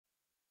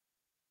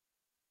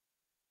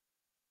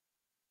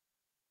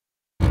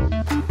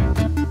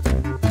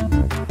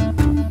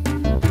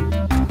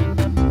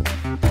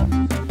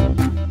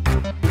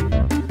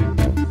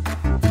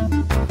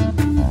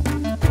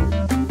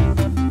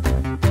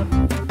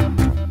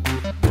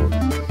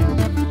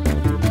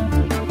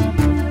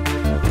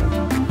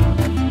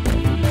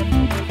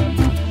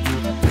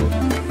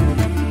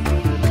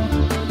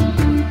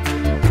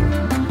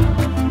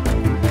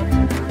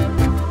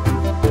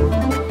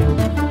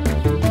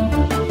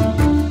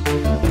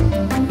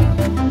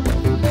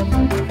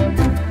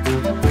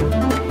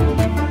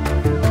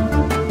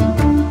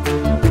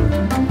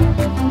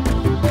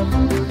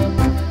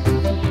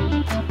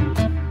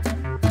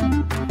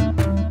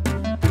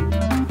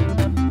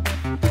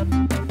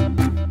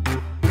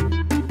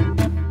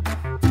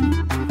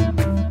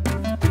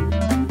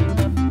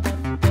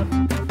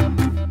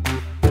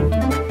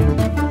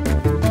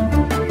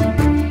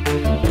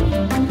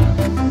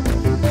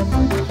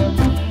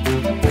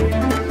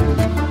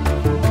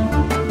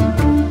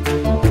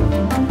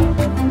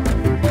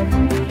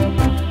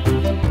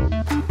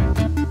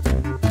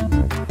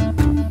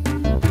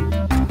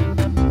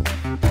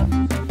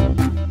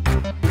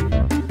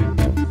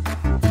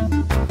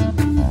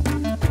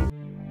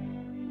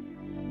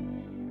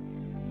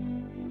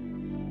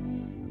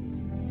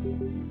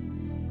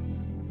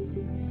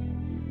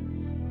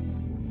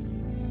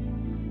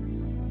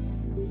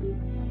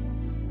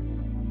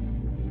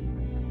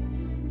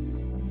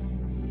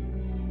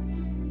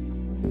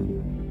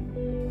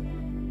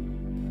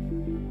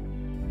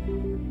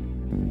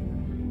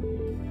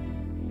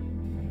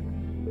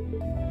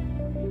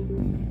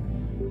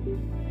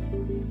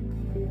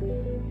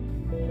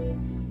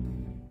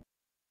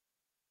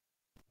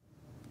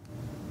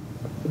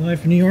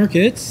Live from New York,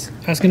 it's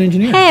Ask an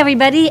Engineer. Hey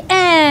everybody,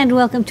 and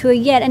welcome to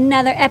yet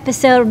another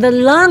episode of the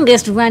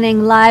longest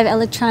running live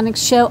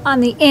electronics show on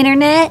the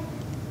internet,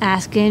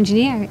 Ask an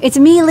Engineer. It's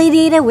me,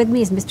 Lady Ada. With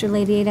me is Mr.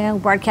 Lady Ada,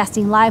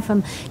 broadcasting live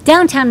from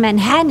downtown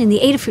Manhattan in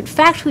the Adafruit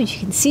factory, which you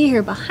can see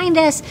here behind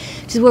us,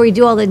 which is where we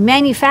do all the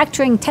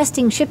manufacturing,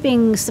 testing,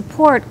 shipping,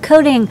 support,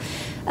 coding,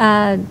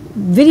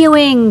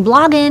 videoing,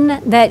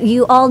 blogging that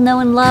you all know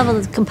and love, all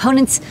the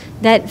components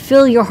that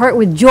fill your heart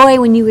with joy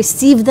when you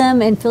receive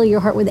them and fill your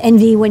heart with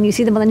envy when you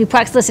see them on the new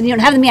products list and you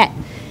don't have them yet.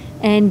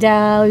 And we've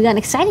got an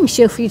exciting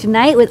show for you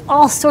tonight with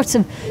all sorts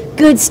of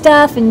good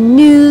stuff and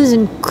news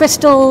and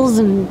crystals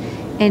and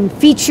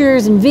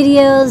features and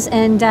videos,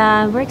 and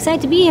we're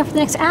excited to be here for the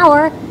next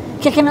hour.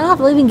 Kicking off,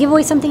 we'll even give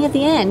away something at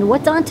the end.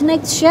 What's on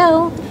tonight's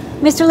show,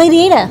 Mr.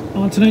 Lady Ada?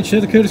 On tonight's show,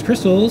 the code is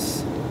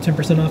Crystals.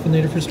 10% off in the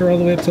Adafruit store all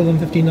the way up to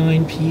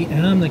 11:59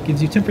 p.m. That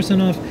gives you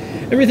 10% off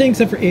everything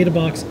except for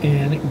AdaBox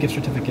and gift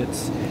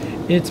certificates.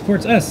 It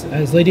supports us,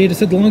 as Lady Ada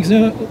said, the longest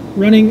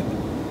running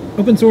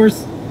open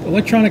source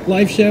electronic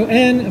live show,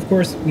 and of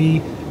course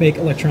we make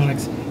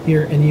electronics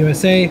here in the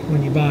USA.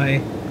 When you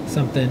buy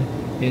something,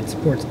 it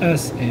supports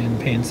us and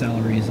paying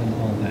salaries and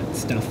all that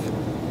stuff. So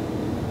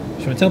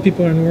you want to tell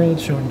people around the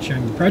world,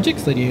 sharing the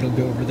projects, Lady Ada will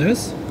go over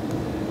those.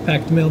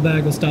 Packed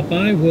Mailbag will stop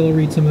by. We'll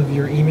read some of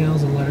your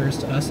emails and letters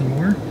to us and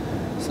more.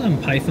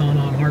 Some Python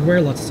on hardware,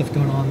 lots of stuff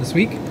going on this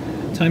week.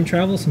 Time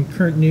travel, some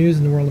current news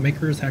in the world of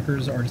makers,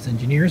 hackers, artists,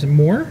 engineers, and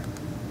more.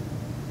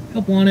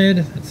 Help Wanted,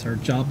 that's our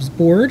jobs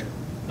board.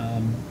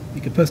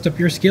 You can post up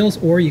your skills,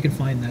 or you can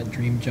find that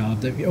dream job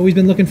that you've always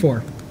been looking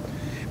for.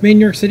 Made in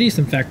New York City,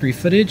 some factory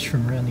footage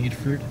from around the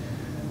Adafruit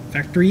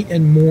factory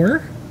and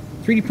more.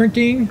 3D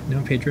printing,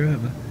 no Pedro,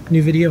 have a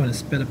new video and a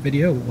sped up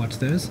video. We'll watch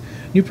those.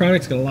 New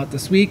products, got a lot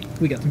this week.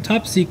 We got some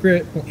top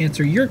secret. We'll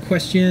answer your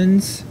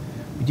questions.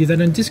 We do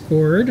that on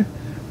Discord,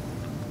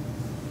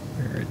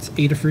 where it's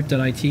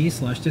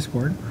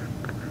adafruit.it/Discord.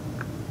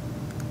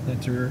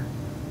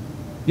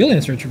 You'll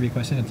answer a trivia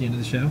question at the end of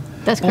the show.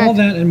 That's correct. All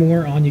that and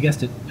more on, you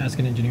guessed it, Ask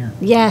an Engineer.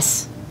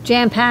 Yes,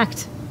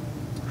 jam-packed.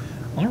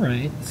 All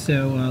right,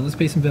 so let's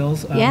pay some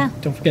bills. Yeah.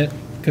 Don't forget,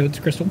 code's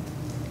Crystal.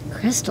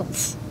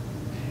 Crystals.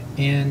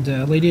 And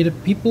Lady Ada,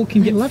 people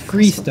can get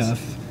free crystals.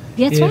 stuff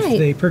That's if right.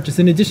 they purchase.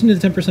 In addition to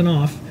the 10%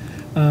 off,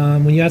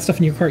 when you add stuff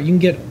in your cart, you can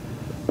get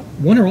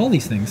one or all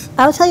these things.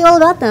 I'll tell you all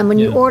about them. When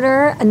you Yeah.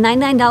 order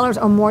 $99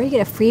 or more, you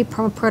get a free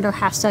PermaProto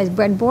half-size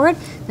breadboard.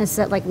 That's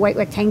that like white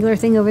rectangular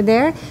thing over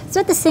there. It's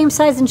not the same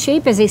size and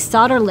shape as a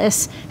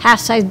solderless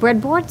half-size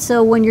breadboard.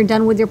 So when you're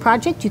done with your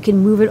project, you can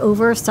move it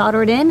over,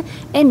 solder it in,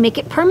 and make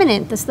it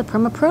permanent. That's the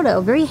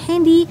PermaProto. Very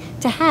handy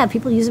to have.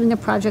 People use them in their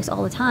projects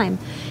all the time.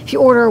 If you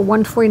order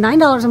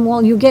 $149 or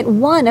more, you get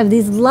one of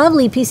these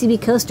lovely PCB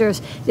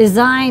coasters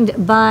designed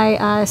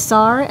by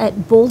SAR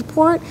at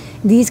Boldport.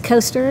 These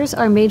coasters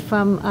are made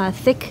from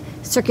thick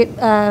circuit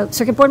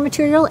board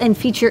material and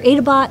feature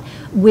AdaBot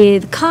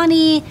with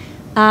Connie,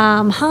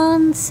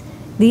 Hans,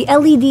 the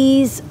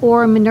LEDs,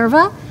 or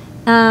Minerva.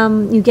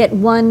 You get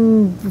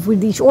one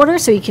with each order,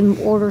 so you can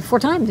order 4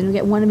 times and you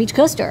get one of each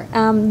coaster.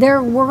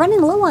 We're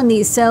running low on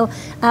these, so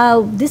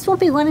this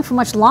won't be running for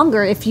much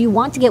longer. If you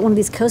want to get one of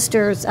these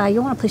coasters,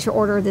 you'll want to place your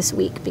order this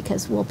week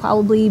because we'll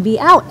probably be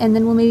out, and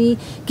then we'll maybe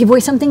give away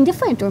something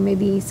different or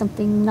maybe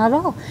something not at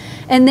all.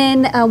 And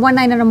then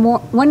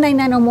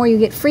 $199 or more, you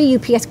get free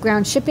UPS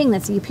ground shipping.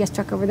 That's a UPS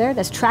truck over there.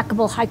 That's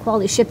trackable,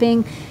 high-quality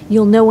shipping.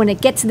 You'll know when it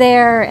gets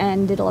there,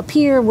 and it'll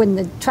appear when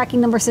the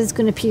tracking number says it's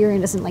going to appear, and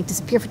it doesn't like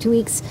disappear for 2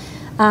 weeks.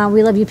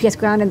 We love UPS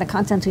Ground in the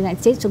continental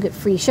United States. You'll get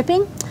free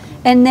shipping.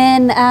 And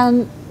then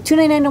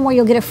 $299 or more,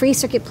 you'll get a free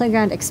Circuit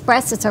Playground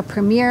Express. It's our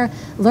premier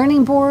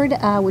learning board,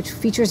 which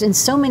features in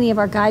so many of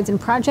our guides and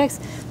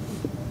projects.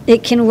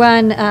 It can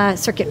run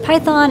Circuit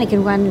Python. It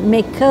can run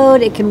Make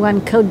Code. It can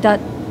run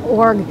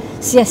Code.org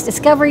CS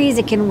Discoveries.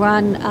 It can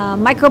run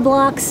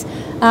microblocks.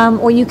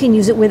 Or you can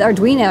use it with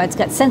Arduino. It's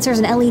got sensors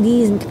and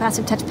LEDs and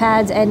capacitive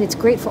touchpads, and it's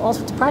great for all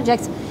sorts of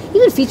projects.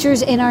 Even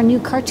features in our new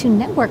Cartoon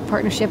Network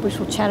partnership, which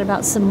we'll chat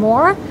about some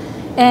more.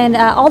 And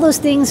all those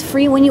things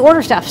free when you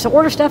order stuff. So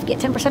order stuff, get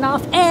 10%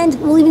 off, and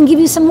we'll even give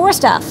you some more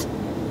stuff.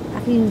 How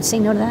can you say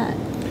no to that?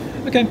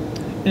 Okay.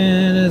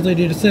 And as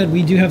Lady Ada said,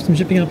 we do have some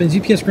shipping options.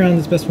 UPS Ground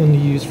is the best one to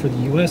use for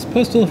the U.S.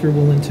 Postal if you're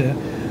willing to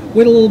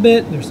wait a little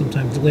bit. There's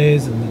sometimes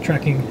delays, and the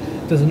tracking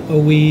doesn't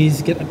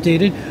always get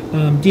updated.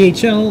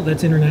 DHL,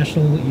 that's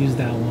international. Use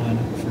that one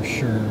for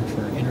sure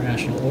for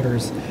international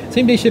orders.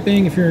 Same day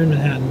shipping if you're in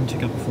Manhattan,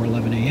 check out before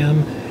 11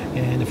 a.m.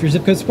 And if your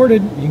zip code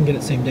supported, you can get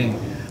it same day.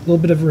 A little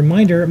bit of a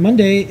reminder,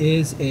 Monday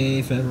is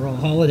a federal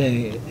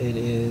holiday. It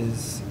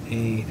is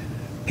a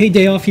paid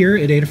day off here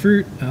at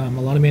Adafruit. A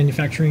lot of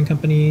manufacturing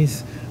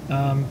companies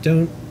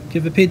don't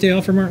give a paid day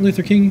off for Martin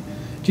Luther King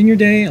Jr.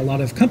 Day. A lot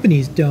of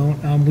companies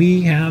don't.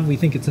 We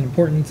think it's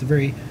it's a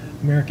very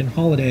American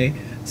holiday.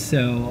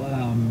 So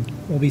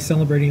we'll be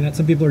celebrating that.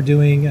 Some people are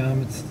doing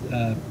it's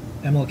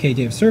MLK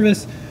Day of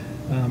Service.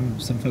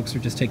 Some folks are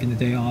just taking the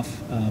day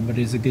off, but it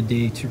is a good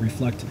day to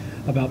reflect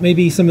about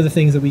maybe some of the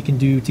things that we can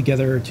do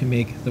together to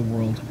make the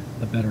world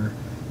a better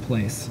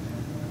place.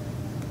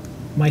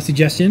 my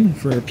suggestion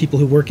for people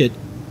who work at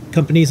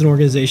companies and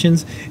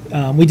organizations,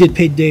 we did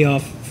paid day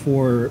off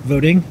for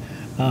voting.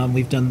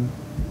 We've done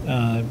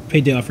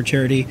paid day off for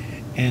charity,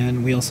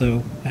 and we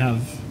also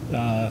have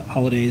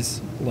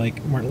holidays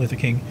like Martin Luther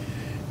King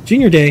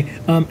Jr. Day.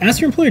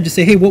 Ask your employer to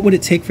say, hey, what would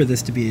it take for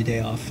this to be a day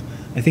off?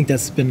 I think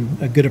that's been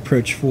a good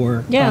approach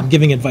for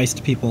giving advice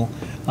to people.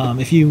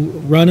 If you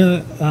run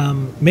a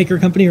maker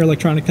company or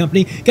electronic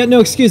company, got no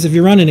excuse. If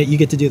you're running it, you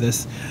get to do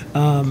this.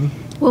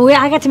 Well,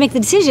 I got to make the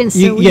decisions,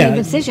 so we made the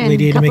decision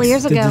a couple of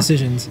years ago.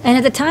 Decisions. And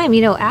at the time,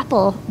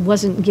 Apple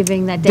wasn't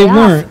giving that day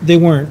off. They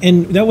weren't.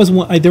 And that was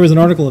there was an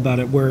article about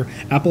it where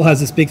Apple has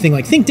this big thing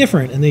like think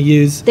different, and they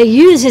use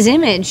his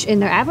image in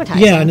their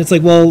advertising. Yeah, and it's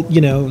like, well,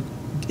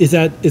 is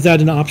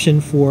that an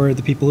option for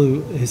the people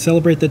who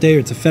celebrate that day, or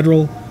it's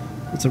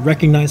a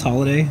recognized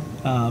holiday?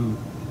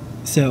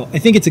 So I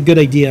think it's a good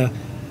idea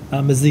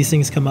as these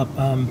things come up.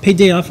 Paid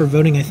day off for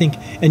voting, I think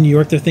in New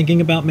York they're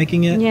thinking about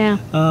making it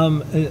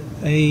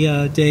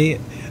a day,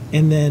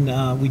 and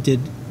then we did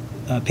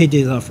paid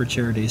days off for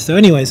charities. So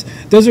anyways,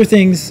 those are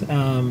things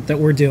that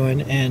we're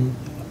doing, and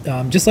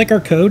just like our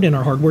code and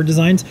our hardware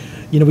designs,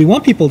 we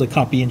want people to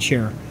copy and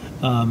share.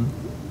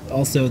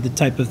 Also, the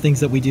type of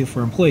things that we do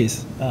for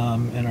employees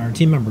and our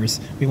team members,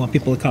 we want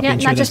people to copy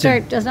and share.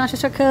 Not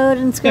just our code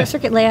and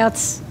circuit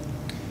layouts.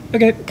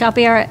 Okay.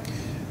 Copy our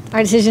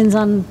decisions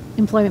on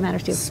employment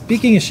matters too.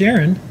 Speaking of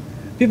sharing,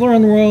 people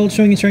around the world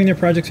showing and sharing their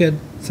projects. We had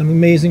some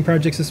amazing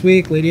projects this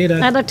week. Lady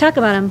Ada. I'd like to talk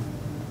about them.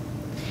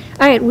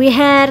 All right, we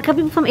had a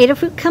couple people from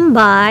Adafruit come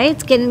by.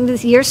 It's getting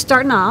this year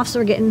starting off, so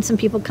we're getting some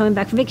people coming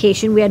back from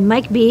vacation. We had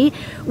Mike B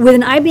with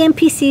an IBM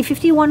PC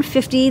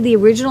 5150, the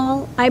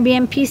original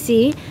IBM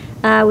PC.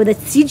 With a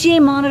CGA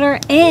monitor,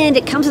 and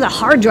it comes with a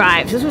hard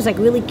drive. So this was like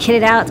really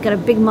kitted out. It's got a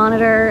big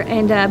monitor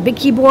and a big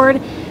keyboard.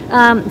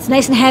 It's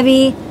nice and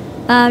heavy.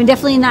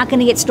 Definitely not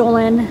going to get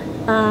stolen.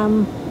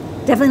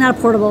 Definitely not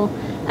a portable.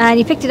 And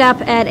he picked it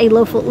up at a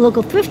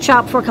local thrift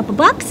shop for a couple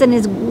bucks, and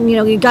he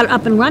got it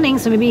up and running.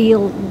 So maybe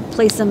he'll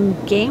play some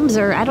games,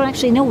 or I don't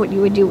actually know what you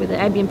would do with an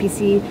IBM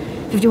PC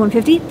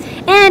 5150.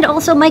 And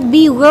also, Mike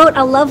B wrote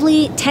a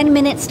lovely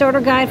 10-minute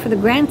starter guide for the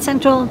Grand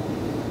Central,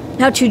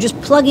 how to just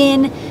plug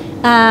in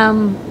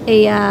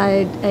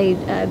a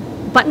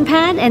button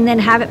pad and then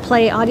have it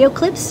play audio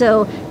clips.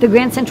 So the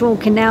Grand Central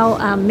can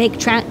now make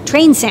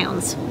train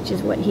sounds, which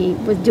is what he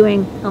was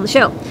doing on the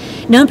show.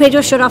 Noe and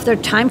Pedro showed off their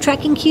time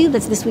tracking cube.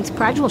 That's this week's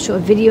project. We'll show a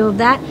video of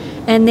that.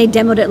 And they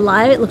demoed it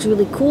live. It looks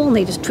really cool. And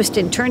they just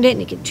twisted and turned it,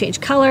 and you can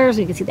change colors,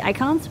 and you can see the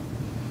icons.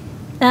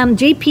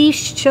 JP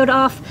showed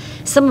off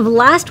some of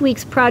last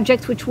week's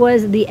projects, which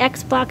was the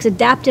Xbox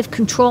Adaptive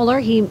Controller.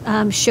 He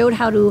showed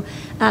how to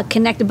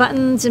connect the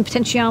buttons and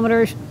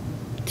potentiometers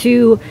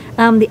to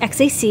the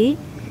XAC,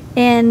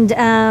 and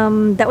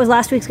that was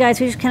last week's,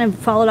 guys. We just kind of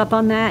followed up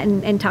on that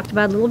and talked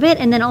about it a little bit,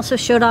 and then also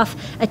showed off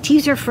a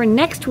teaser for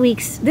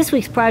this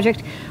week's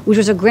project, which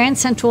was a Grand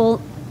Central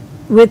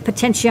with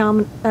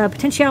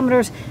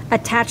potentiometers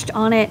attached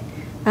on it.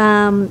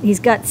 He's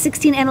got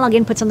 16 analog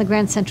inputs on the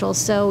Grand Central,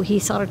 so he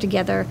soldered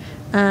together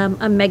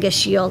a Mega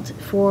Shield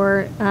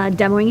for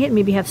demoing it.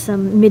 Maybe have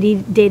some MIDI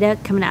data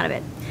coming out of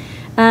it.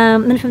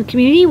 Then from the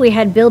community, we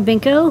had Bill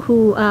Binko,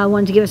 who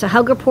wanted to give us a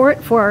hug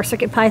report for our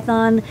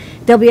CircuitPython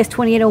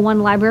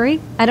WS2801 library.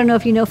 I don't know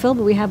if you know, Phil,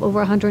 but we have over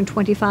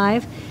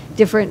 125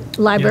 different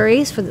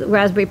libraries for the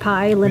Raspberry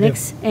Pi,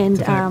 Linux, and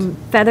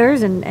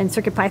Feathers and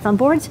CircuitPython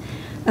boards.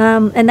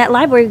 And that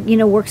library,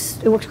 works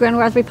great on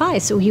Raspberry Pi.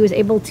 So he was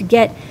able to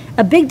get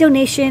a big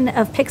donation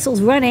of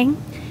pixels running.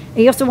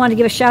 He also wanted to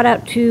give a shout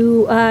out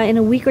to, in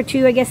a week or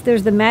two, I guess,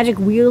 there's the Magic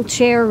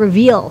Wheelchair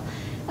Reveal.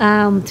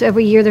 So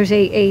every year there's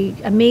a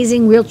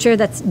amazing wheelchair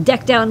that's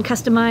decked out and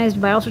customized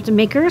by all sorts of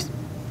makers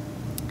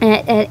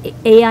at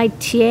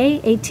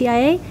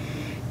ATIA.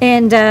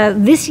 And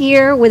this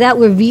year, without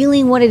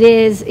revealing what it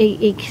is,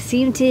 it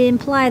seemed to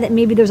imply that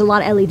maybe there's a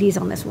lot of LEDs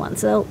on this one.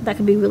 So that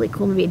could be really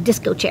cool, maybe a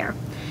disco chair.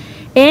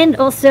 And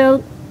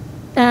also,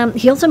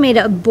 he also made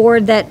a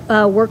board that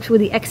works with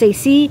the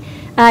XAC.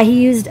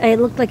 He used, it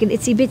looked like an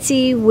Itsy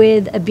Bitsy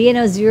with a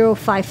BNO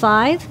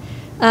 055.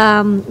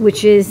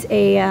 Which is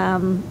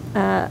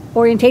a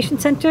orientation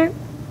center,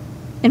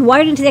 and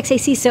wired into the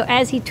XAC, so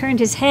as he turned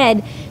his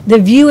head, the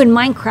view in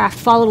Minecraft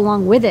followed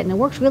along with it, and it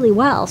worked really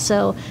well.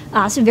 So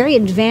it's a very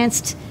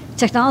advanced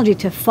technology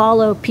to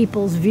follow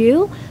people's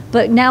view,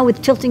 but now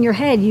with tilting your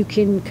head, you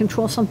can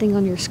control something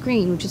on your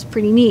screen, which is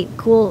pretty neat,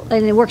 cool,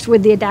 and it works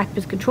with the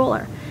adaptive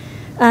controller.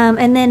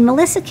 And then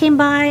Melissa came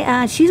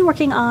by. She's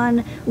working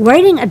on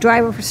writing a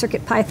driver for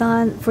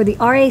CircuitPython for the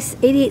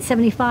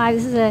RS8875.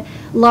 This is a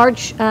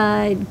large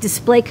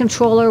display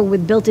controller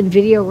with built-in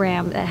video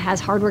RAM that has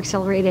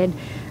hardware-accelerated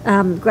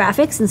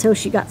graphics. And so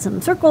she got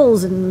some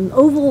circles and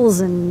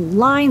ovals and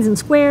lines and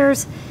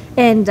squares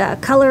and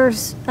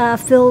colors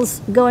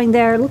fills going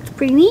there. It looked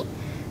pretty neat.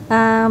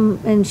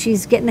 And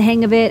she's getting the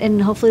hang of it,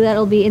 and hopefully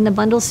that'll be in the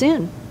bundle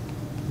soon.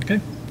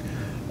 Okay.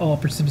 All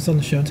participants on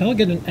the show and tell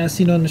get an As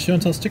Seen on the Show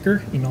and Tell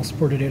sticker. Email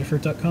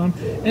support@adafruit.com.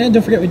 And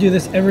don't forget, we do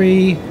this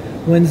every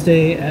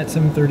Wednesday at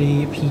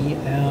 7:30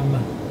 p.m.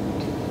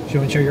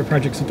 show and share your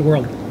projects with the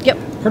world. Yep.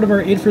 Part of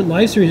our Adafruit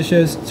live series of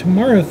shows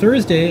tomorrow,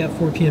 Thursday at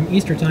 4 p.m.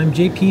 Eastern Time,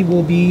 JP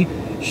will be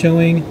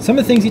showing some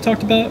of the things he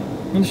talked about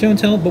on the show and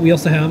tell, but we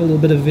also have a little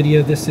bit of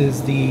video. This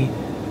is the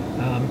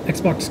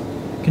Xbox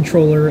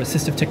controller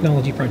assistive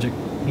technology project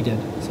he did.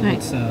 So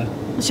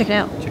let's check it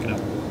out. Check it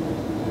out.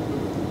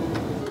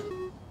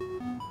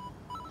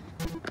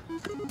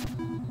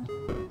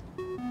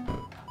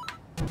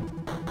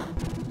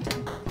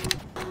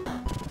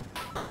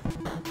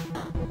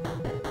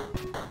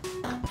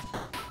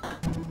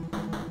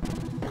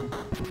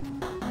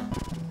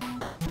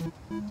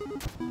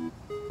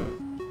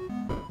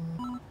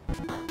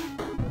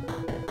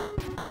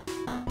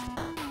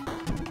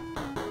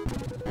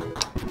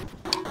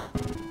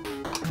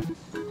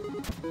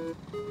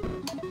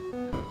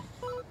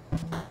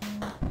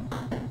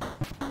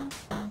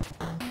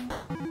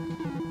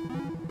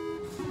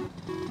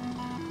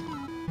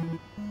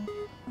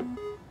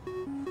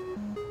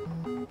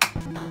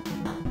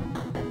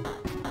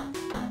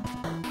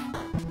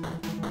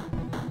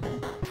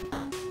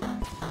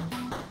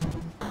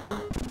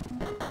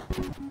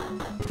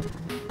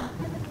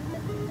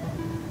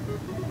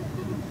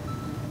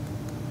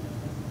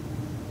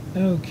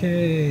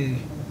 Okay,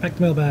 back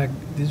to mailbag.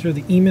 These are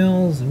the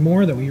emails and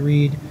more that we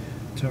read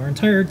to our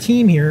entire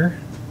team here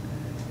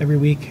every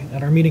week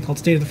at our meeting called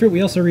State of the Fruit.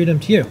 We also read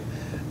them to you.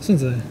 This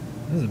is a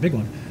big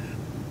one.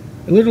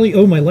 I literally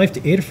owe my life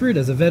to Adafruit.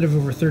 As a vet of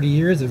over 30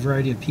 years, a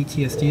variety of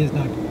PTSD has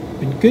not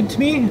been good to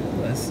me.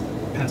 This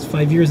past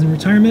 5 years in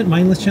retirement,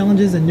 mindless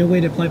challenges and no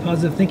way to apply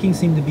positive thinking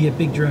seemed to be a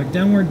big drag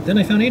downward. Then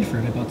I found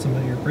Adafruit. I bought some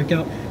of your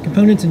breakout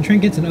components and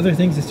trinkets and other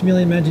things to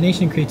stimulate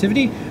imagination and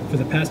creativity. For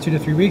the past 2 to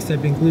 3 weeks,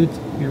 I've been glued to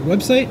your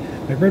website,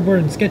 my breadboard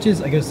and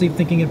sketches. I go to sleep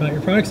thinking about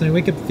your products, and I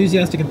wake up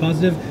enthusiastic and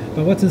positive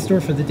about what's in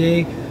store for the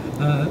day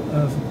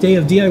of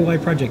DIY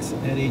projects.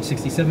 At age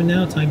 67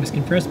 now, time is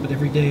compressed, but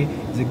every day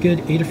is a good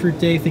Adafruit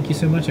day. Thank you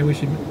so much. I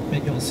wish I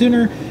met you all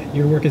sooner.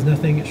 Your work is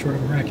nothing short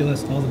of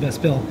miraculous. All the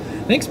best, Bill.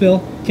 Thanks,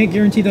 Bill. Can't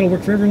guarantee that'll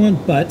work for everyone,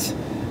 but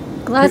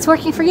glad it's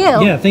working for you.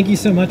 Yeah, thank you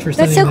so much for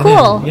That's sending so that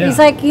cool. in. Yeah. He's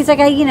like,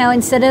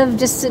 instead of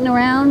just sitting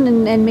around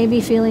and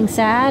maybe feeling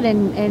sad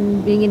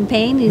and being in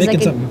pain, he's Making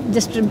like, something.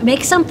 just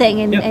make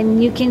something, and, Yep.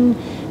 and you can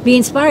be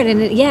inspired.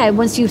 And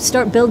once you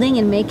start building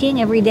and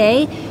making every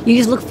day, you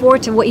just look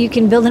forward to what you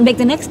can build and make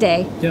the next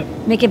day. Yep.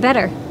 Make it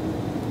better.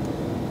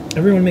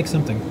 Everyone makes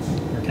something,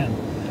 or can.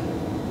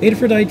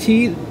 Adafruit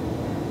IT,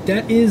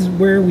 that is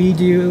where we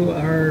do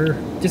our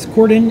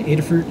Discord in,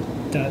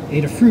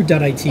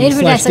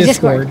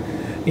 adafruit.it/Discord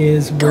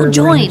is where we're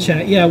join. in the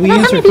chat. Yeah, we How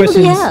answer many people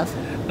do questions. you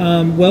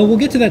have? Well, we'll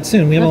get to that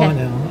soon. We have Okay. a lot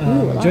now.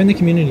 Ooh, a lot. Join the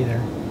community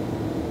there.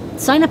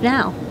 Sign up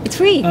now. It's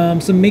free.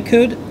 Some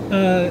MakeCode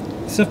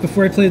stuff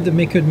before I play the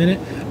MakeCode Minute.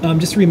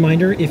 Just a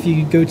reminder, if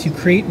you go to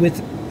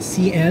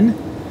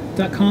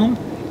createwithcn.com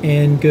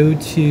and go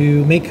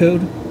to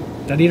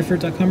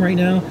makecode.adafruit.com right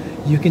now,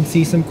 you can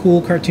see some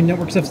cool Cartoon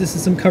Network stuff. This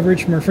is some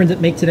coverage from our friends at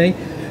Make Today.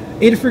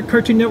 Adafruit,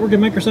 Cartoon Network,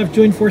 and Microsoft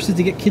joined forces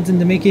to get kids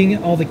into making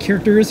all the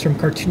characters from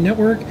Cartoon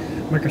Network,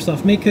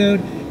 Microsoft MakeCode,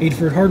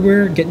 Adafruit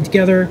Hardware, getting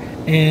together,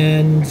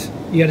 and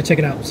you got to check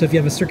it out. So if you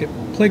have a Circuit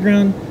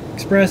Playground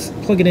Express,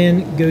 plug it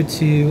in, go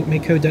to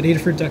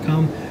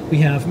makecode.adafruit.com. We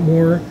have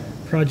more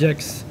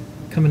projects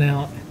coming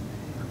out,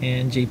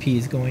 and JP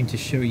is going to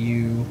show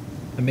you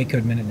a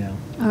MakeCode Minute now.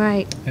 All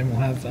right. And we'll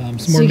have some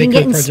So more you MakeCode can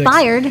get projects.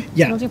 inspired to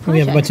Yeah, build your we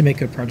have a bunch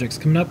project. of MakeCode projects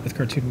coming up with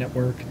Cartoon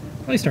Network.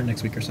 Probably start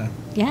next week or so.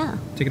 Yeah.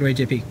 Take it away,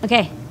 JP.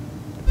 Okay.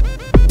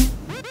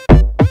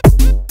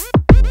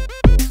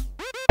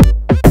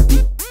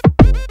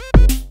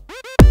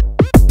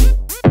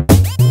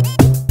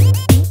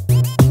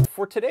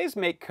 For today's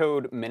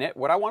MakeCode Minute,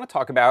 what I want to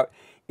talk about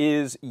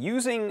is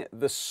using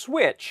the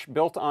switch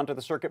built onto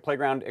the Circuit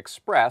Playground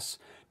Express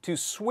to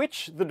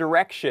switch the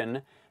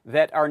direction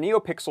that our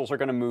NeoPixels are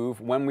going to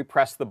move when we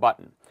press the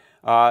button.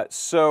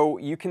 So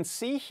you can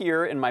see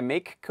here in my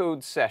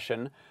MakeCode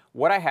session,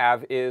 what I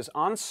have is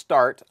on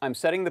start, I'm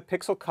setting the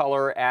pixel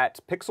color at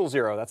pixel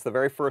 0, that's the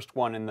very first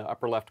one in the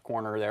upper left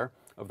corner there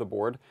of the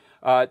board,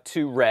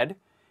 to red.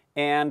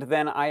 And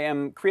then I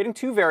am creating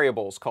two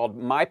variables called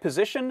my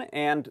position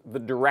and the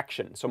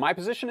direction. So my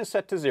position is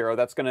set to 0.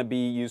 That's going to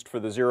be used for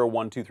the 0,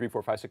 1, 2, 3,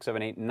 4, 5, 6,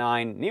 7, 8,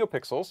 9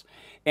 NeoPixels.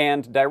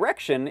 And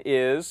direction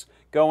is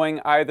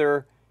going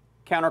either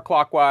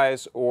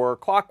counterclockwise or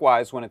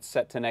clockwise when it's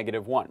set to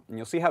 -1. And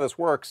you'll see how this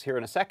works here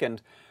in a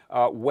second.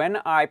 When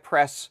I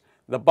press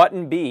the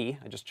button B,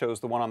 I just chose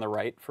the one on the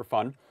right for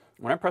fun.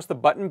 When I press the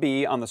button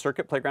B on the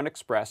Circuit Playground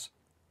Express,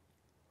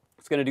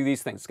 it's going to do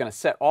these things. It's going to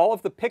set all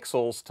of the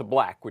pixels to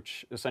black,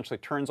 which essentially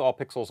turns all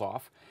pixels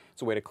off.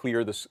 It's a way to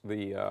clear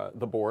the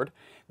board.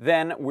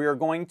 Then we're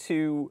going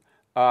to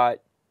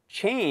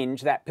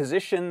change that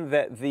position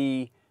that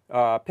the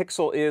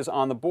pixel is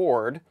on the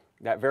board,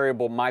 that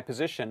variable my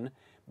position,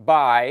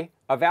 by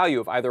a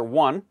value of either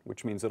 1,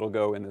 which means it'll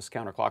go in this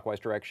counterclockwise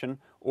direction,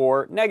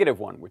 or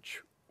 -1,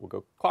 which will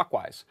go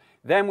clockwise.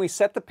 Then we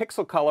set the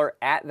pixel color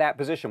at that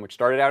position, which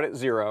started out at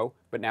 0,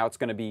 but now it's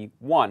going to be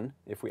 1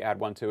 if we add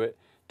 1 to it,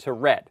 to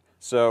red.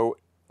 So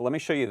let me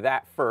show you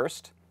that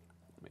first.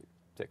 Let me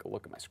take a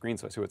look at my screen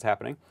so I see what's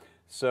happening.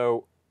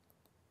 So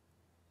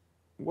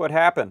what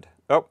happened?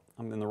 Oh,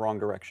 I'm in the wrong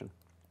direction.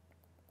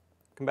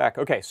 Come back.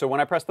 Okay, so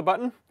when I press the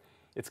button,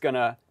 it's going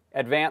to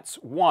advance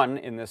 1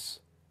 in this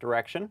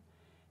direction.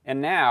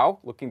 And now,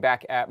 looking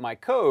back at my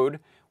code,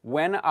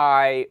 when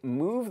I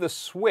move the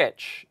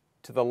switch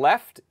to the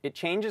left, it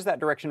changes that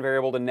direction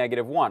variable to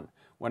 -1.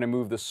 When I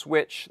move the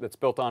switch that's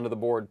built onto the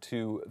board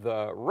to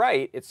the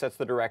right, it sets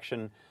the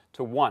direction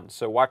to 1.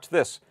 So watch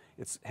this.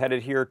 It's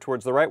headed here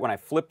towards the right. When I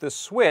flip this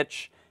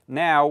switch,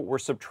 now we're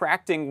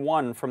subtracting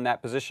 1 from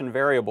that position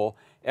variable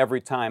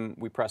every time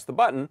we press the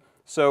button.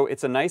 So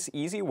it's a nice,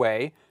 easy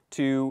way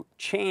to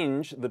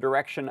change the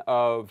direction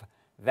of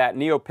that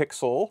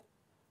NeoPixel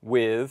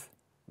with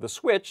the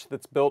switch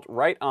that's built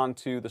right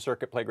onto the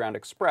Circuit Playground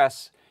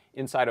Express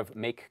inside of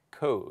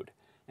MakeCode.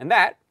 And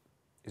that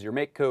is your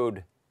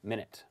MakeCode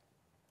Minute.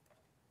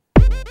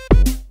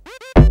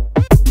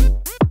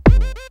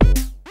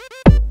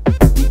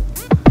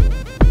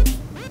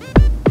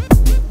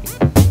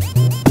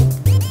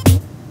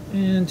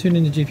 And tune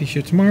in to JP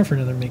Show tomorrow for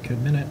another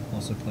MakeCode Minute.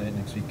 Also play it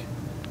next week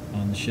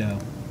on the show.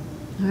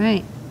 All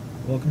right.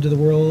 Welcome to the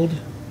world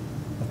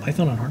of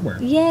Python on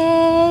hardware.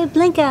 Yay,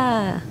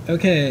 Blinka.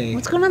 Okay.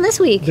 What's going on this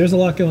week? There's a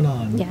lot going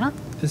on. Yeah.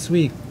 This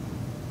week,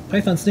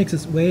 Python snakes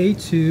its way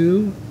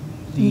to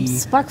the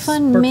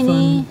SparkFun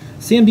Mini.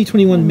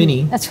 SAMD21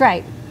 Mini. That's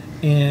right.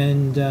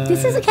 And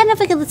this is a kind of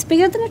like it's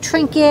bigger than a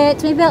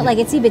trinket, maybe about like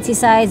itsy bitsy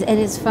size, and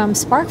it's from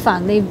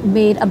SparkFun. They've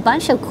made a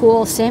bunch of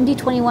cool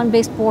SAMD21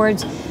 based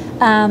boards.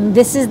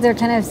 This is their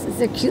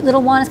cute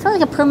little one. It's kind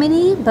of like a Pro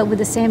Mini, but with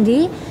the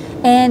SAMD.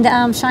 And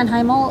Sean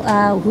Heimel,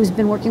 who's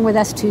been working with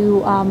us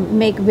to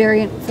make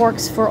variant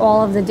forks for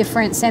all of the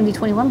different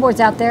SAMD21 boards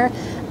out there,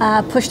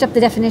 pushed up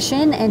the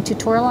definition and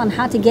tutorial on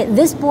how to get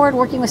this board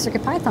working with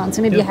CircuitPython.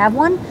 So maybe you have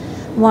one,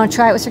 want to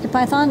try it with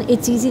CircuitPython.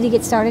 It's easy to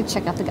get started.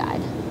 Check out the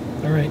guide.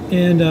 All right,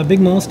 and big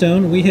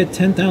milestone, we hit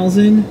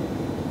 10,000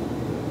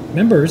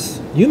 members,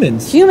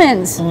 humans,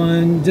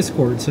 on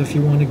Discord. So if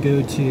you want to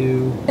go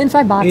to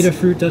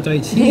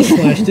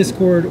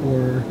adafruit.it/discord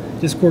or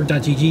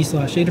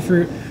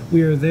discord.gg/adafruit,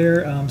 we are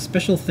there.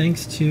 Special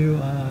thanks to,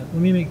 let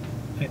me make,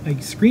 I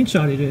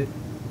screenshotted it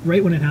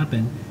right when it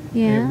happened.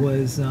 Yeah. It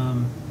was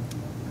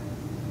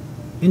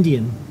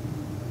Indian.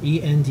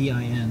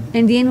 E-N-D-I-N.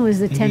 Indian was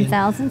the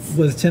 10,000th?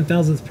 Was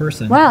 10,000th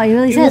person. Wow, it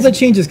really Well, says. that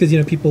changes because,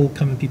 people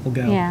come and people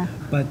go. Yeah.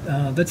 But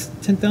that's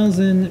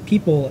 10,000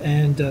 people,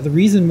 and the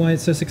reason why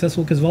it's so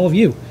successful because of all of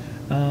you.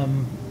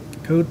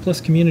 Code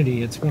plus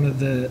community. It's one of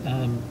the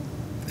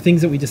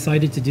things that we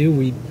decided to do.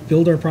 We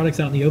build our products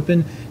out in the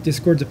open.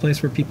 Discord's a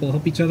place where people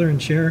help each other and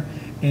share,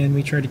 and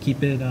we try to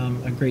keep it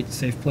a great,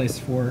 safe place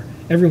for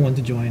everyone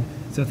to join.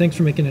 So thanks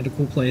for making it a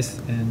cool place,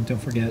 and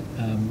don't forget,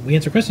 we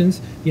answer questions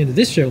at the end of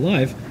this show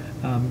live.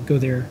 Go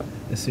there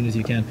as soon as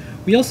you can.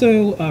 We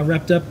also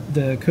wrapped up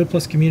the Code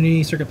Plus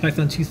Community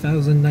CircuitPython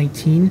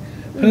 2019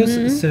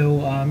 post,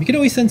 so you can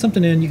always send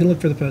something in. You can look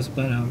for the post,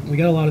 but we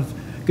got a lot of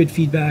good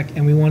feedback,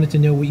 and we wanted to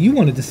know what you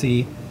wanted to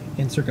see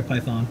in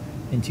CircuitPython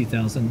in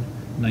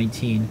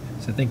 2019.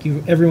 So thank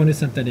you everyone who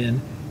sent that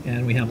in,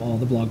 and we have all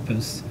the blog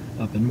posts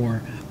up and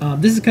more.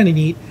 This is kind of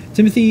neat.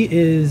 Timothy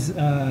is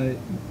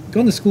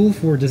going to school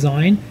for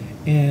design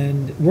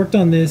and worked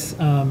on this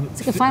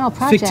It's like a final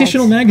project.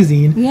 fictional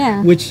magazine,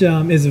 Yeah. which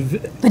is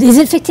But is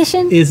it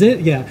fictition? is it?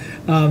 Yeah.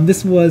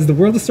 This was the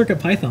world of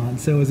CircuitPython,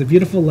 so it was a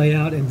beautiful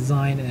layout and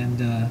design,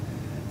 and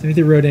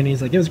Timothy wrote in,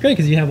 he's like, it was great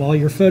because you have all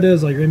your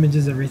photos, all your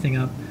images, everything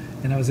up,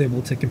 and I was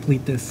able to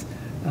complete this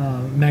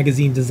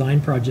magazine design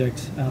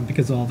project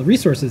because of all the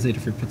resources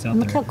Adafruit puts out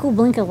Look there. how cool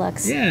Blinka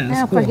looks. Yeah, And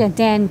it's of course, cool. you got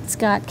Dan,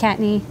 Scott,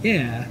 Katney.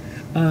 Yeah.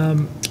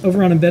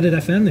 Over on Embedded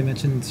FM, they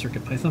mentioned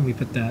CircuitPython. We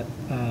put that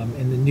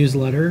in the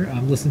newsletter.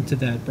 Listen to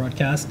that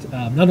broadcast,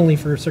 not only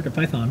for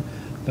CircuitPython,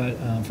 but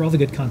for all the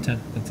good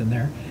content that's in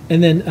there.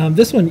 And then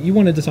this one you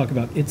wanted to talk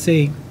about. It's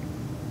a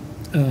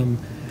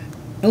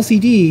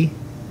LCD.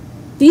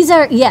 These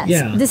are, yes,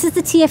 Yeah. this is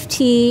the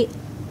TFT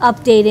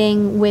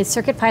updating with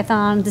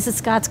CircuitPython. This is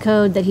Scott's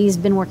code that he's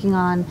been working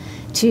on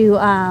to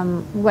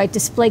write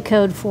display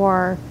code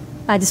for,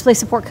 display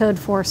support code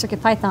for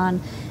CircuitPython.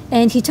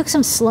 And he took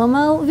some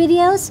slow-mo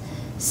videos.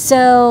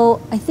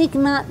 So I think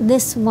not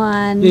this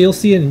one. Yeah, you'll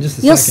see it in just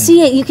a You'll second.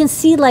 see it. You can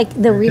see like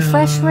the Here it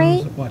refresh comes.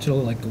 rate. Watch it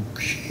like go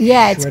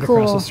Yeah, it's right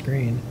cool. across the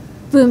screen.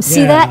 Boom,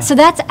 see Yeah. that? So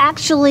that's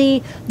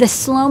actually the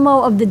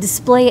slow-mo of the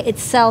display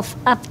itself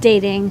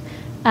updating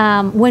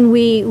when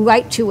we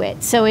write to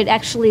it. So it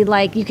actually,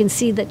 like, you can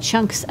see the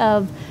chunks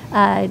of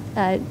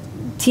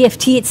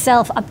TFT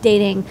itself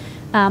updating.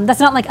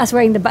 That's not like us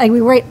writing we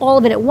write all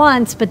of it at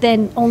once, but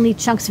then only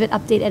chunks of it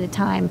update at a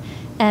time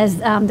as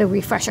the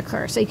refresh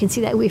occurs. So you can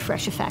see that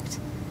refresh effect.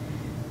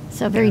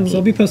 So very Yeah, neat. so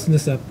I'll be posting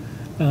this up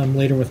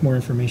later with more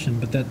information,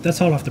 but that's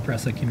hot off the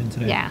press that came in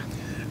today. Yeah.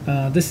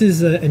 This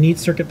is a neat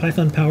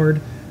CircuitPython powered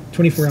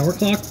 24-hour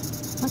clock.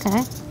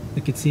 Okay.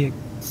 You can see it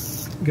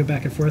go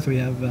back and forth. We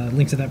have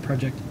links to that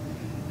project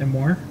and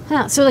more.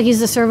 Huh. So like use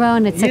the servo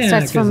and it Yeah,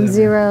 starts it from goes over.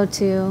 0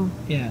 to.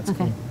 Yeah, it's Okay.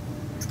 cool.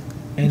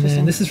 And Interesting.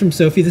 then this is from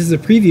Sophie. This is a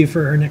preview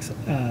for her next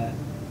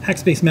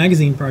Hackspace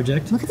Magazine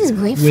project. Look at this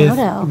great with,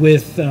 photo.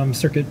 With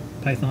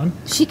CircuitPython.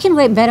 She can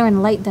write better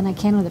in light than I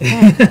can with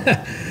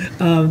a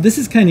pen. This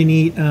is kind of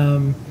neat.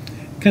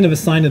 Kind of a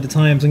sign of the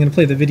times. I'm going to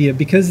play the video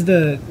because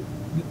the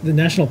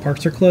national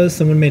parks are closed.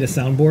 Someone made a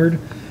soundboard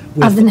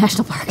Of the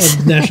national parks.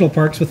 of national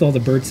parks with all the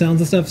bird sounds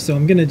and stuff. So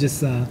I'm going to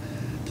just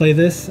play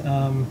this.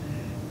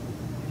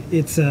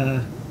 It's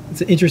an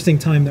interesting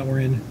time that we're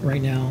in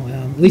right now.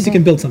 At least you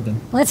can build something.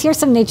 Let's hear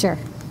some nature.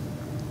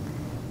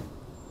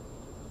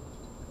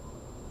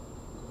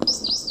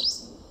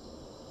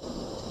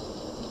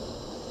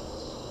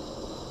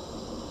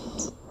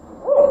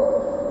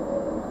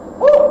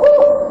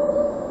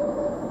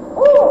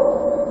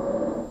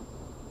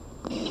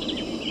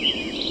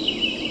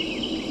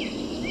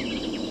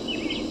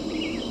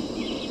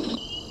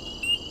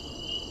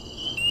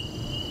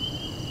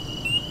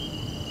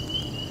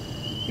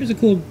 Here's a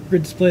cool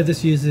grid display.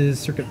 This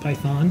uses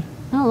CircuitPython.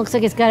 Oh, looks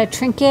like it's got a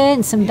trinket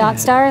and some dot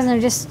stars, and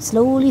they're just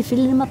slowly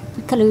filling them up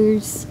with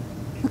colors.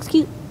 Looks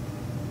cute.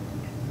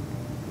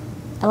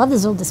 I love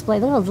this little display.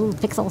 Look at all the little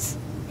pixels.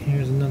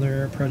 Here's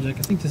another project.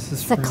 I think this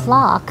is It's a from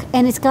clock,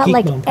 and it's got Geek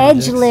like Bone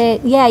Projects.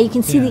 edge-lit. Yeah, you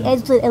can see the Yeah.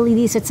 edge-lit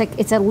LED, so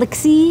it's a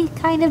Lixie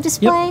kind of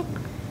display.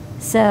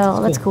 So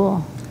that's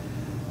cool.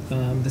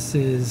 This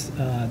is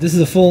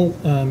a full.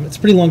 It's a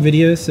pretty long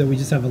video, so we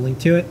just have a link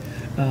to it.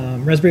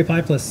 Raspberry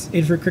Pi plus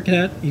Adafruit Cricket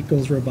Hat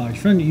equals robotics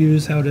friend.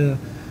 Use how to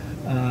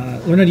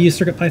learn how to use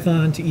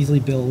CircuitPython to easily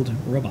build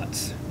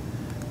robots.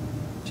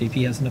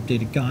 JP has an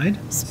updated guide.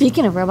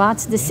 Speaking of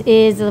robots, this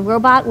is a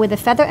robot with a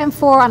Feather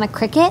M4 on a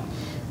Cricket.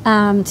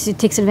 So it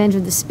takes advantage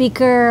of the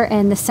speaker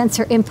and the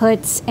sensor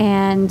inputs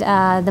and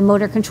the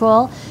motor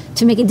control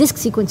to make a disk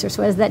sequencer.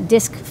 So as that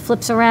disk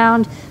flips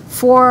around,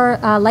 4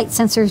 light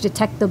sensors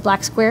detect the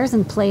black squares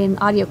and play an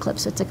audio clip.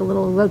 So it's like a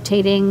little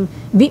rotating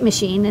beat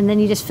machine, and then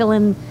you just fill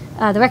in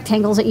the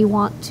rectangles that you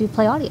want to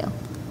play audio.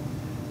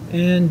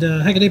 And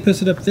Hackaday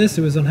posted up this.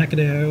 It was on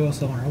Hackaday,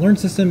 also on our Learn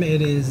system.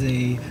 It is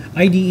a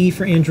IDE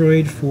for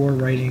Android for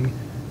writing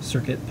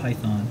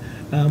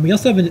CircuitPython. We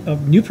also have a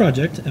new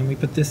project, and we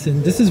put this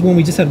in. This is when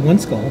we just had one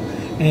skull,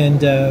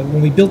 and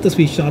when we built this,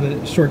 we shot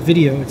a short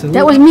video. It's a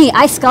That was me.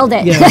 I sculled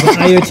it. yeah, it's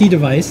an IoT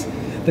device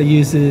that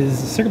uses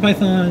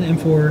CircuitPython,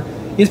 M4,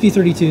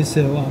 ESP32.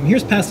 So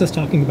here's past us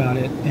talking about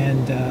it,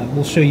 and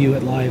we'll show you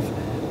it live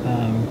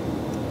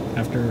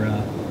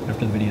after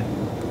the video.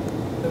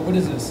 What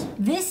is this?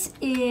 This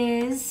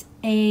is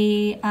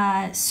a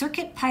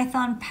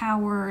CircuitPython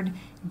powered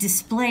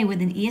display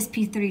with an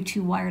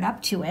ESP32 wired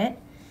up to it.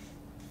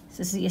 So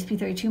this is the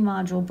ESP32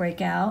 module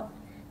breakout.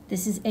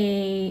 This is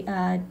a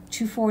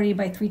 240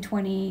 by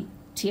 320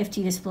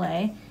 TFT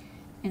display.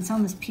 And it's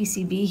on this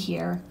PCB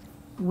here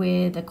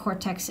with a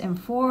Cortex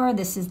M4.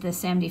 This is the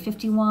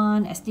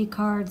SAMD51, SD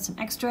card, some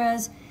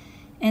extras.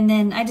 And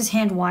then I just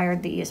hand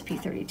wired the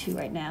ESP32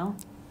 right now.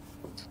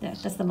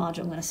 That's the module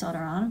I'm going to solder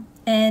on.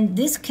 And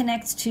this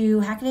connects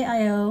to Hackaday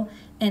IO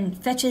and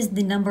fetches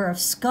the number of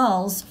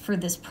skulls for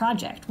this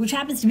project, which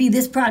happens to be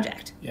this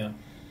project. Yeah.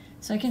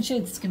 So I can show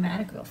you the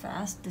schematic real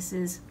fast. This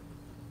is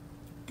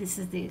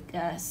the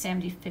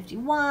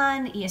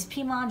SAMD51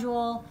 ESP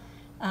module.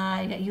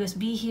 You got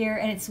USB here,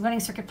 and it's running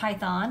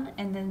CircuitPython,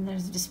 and then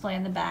there's a display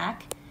in the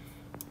back.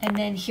 And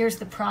then here's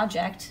the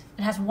project.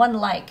 It has 1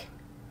 like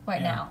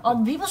right now.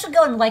 Oh, people should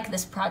go and like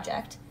this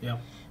project. Yeah.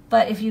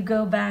 But if you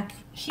go back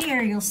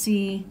here, you'll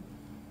see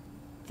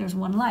there's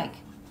 1 like.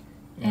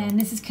 Yeah. And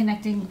this is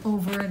connecting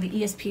over the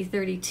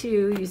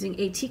ESP32 using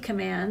AT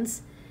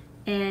commands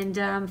and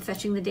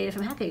fetching the data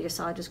from Hackaday. You just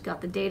saw I just got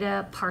the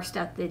data, parsed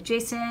out the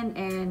JSON,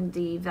 and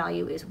the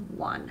value is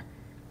 1.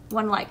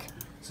 1 like.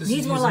 So this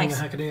Needs is more using likes.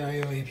 the Hackaday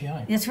IO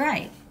API. That's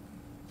right.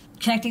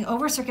 Connecting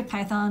over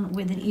CircuitPython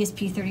with an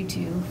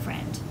ESP32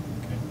 friend.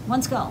 Okay.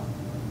 1 skull.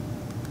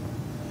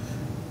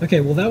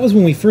 Okay, well that was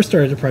when we first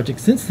started the project.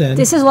 Since then,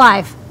 This is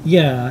live.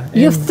 yeah.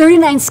 You have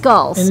 39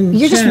 skulls. and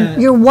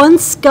You're 1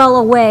 skull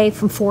away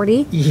from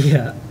 40.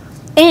 Yeah.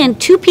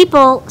 And 2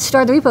 people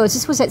started the repos.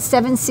 This was at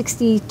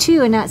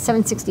 762 and not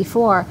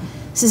 764.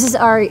 So this is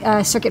our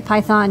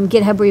CircuitPython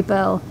GitHub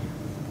repo.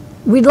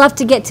 We'd love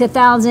to get to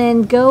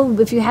 1,000. Go,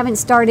 if you haven't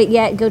started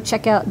yet, go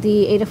check out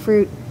the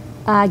Adafruit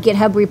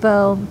GitHub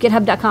repo,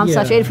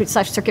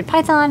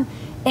 github.com/adafruit/CircuitPython,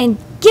 and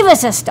give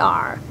us a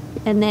star.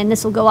 And then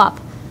this will go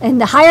up.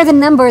 And the higher the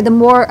number, the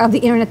more of the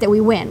internet that we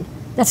win.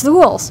 That's the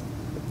rules.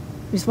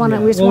 We just want to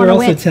We're win.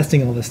 also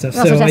testing all this stuff.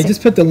 We're also So I testing.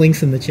 just put the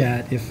links in the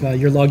chat if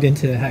you're logged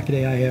into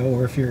Hackaday IO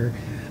or if you're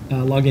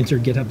logged into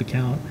your GitHub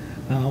account.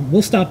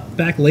 We'll stop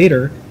back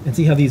later and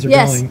see how these are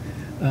Yes. going.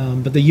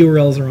 But the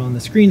URLs are on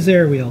the screens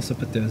there. We also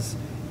put those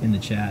in the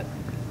chat.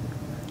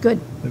 Good.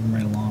 Moving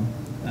right along.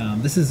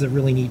 This is a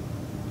really neat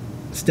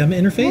stemma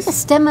interface. There's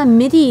a Stemma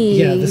MIDI.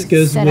 Yeah, this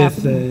goes setup.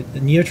 with the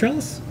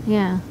NeoTrellis.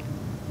 Yeah.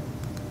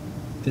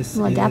 This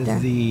Little adapter.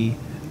 is the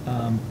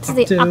This is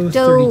the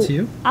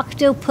Octo32.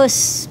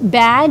 Octopus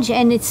badge,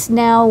 and it's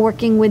now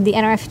working with the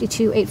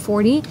NRF52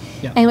 840.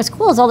 Yeah. And what's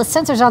cool is all the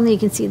sensors on there. You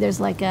can see there's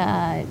like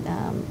a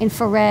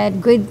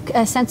infrared grid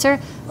sensor.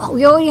 Well,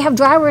 we already have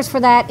drivers for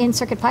that in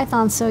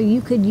CircuitPython, so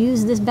you could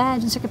use this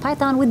badge in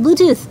CircuitPython with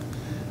Bluetooth.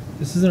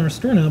 This is in our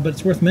store now, but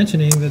it's worth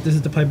mentioning that this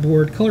is the Pi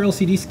board, color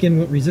LCD skin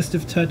with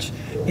resistive touch,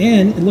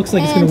 and it looks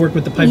like it's going to work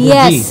with the Pi board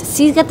yes. D.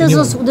 See, it's got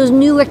those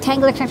new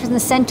rectangular connectors in the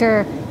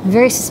center.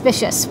 Very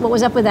suspicious. What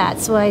was up with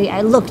that? So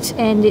I looked,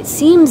 and it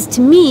seems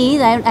to me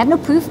that I have no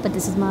proof, but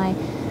this is my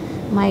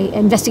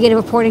investigative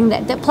reporting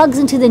that plugs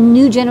into the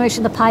new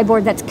generation of the Pi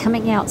board that's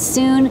coming out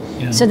soon.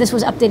 Yeah. So this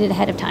was updated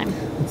ahead of time.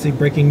 Let's see,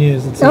 breaking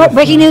news. Let's see Oh, if,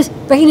 breaking news!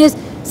 Breaking news!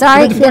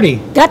 Sorry, got to 40.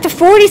 Got to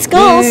 40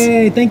 skulls.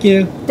 Yay, thank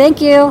you. Thank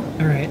you. All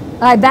right.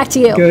 All right, back to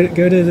you. Go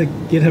to the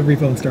GitHub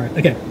repo and start.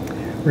 Okay,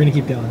 we're going to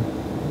keep going.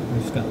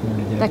 We've got more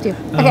to do. Back to you.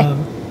 Okay.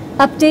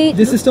 Update.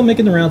 This is still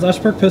making the rounds.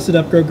 Oshpark posted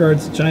up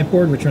GrowGuard's giant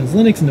board, which runs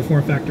Linux in the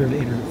form factor of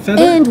Adafruit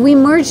Feather. And we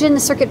merged in the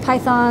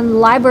CircuitPython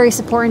library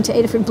support into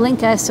Adafruit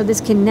Blinka, so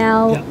this can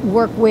now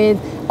work with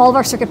all of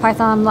our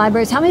CircuitPython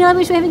libraries. How many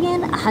libraries do we have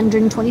again?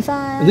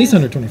 125? At least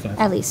 125.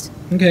 At least.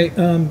 Okay,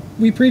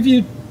 we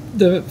previewed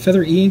the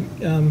Feather E,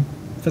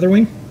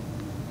 Featherwing.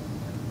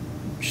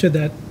 Showed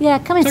that. Yeah,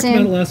 coming Talked soon.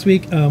 about it last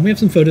week. We have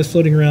some photos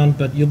floating around,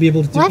 but you'll be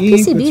able to do We'll have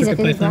e-ink with PCBs, I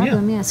think, grab CircuitPython.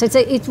 them, yeah. So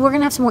we're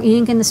going to have some more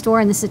e-ink in the store,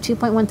 and this is a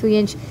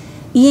 2.13-inch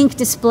e-ink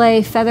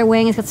display, Feather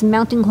wing. It's got some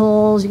mounting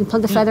holes. You can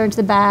plug the Feather into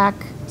the back.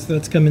 So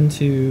that's coming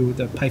to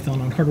the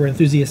Python on hardware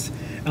enthusiasts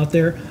out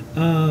there.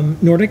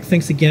 Nordic,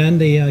 thanks again.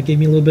 They gave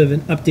me a little bit of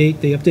an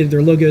update. They updated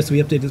their logo, so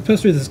we updated the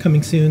poster. This is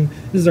coming soon.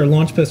 This is our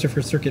launch poster for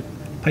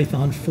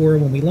CircuitPython 4.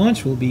 When we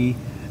launch, we'll be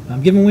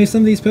giving away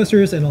some of these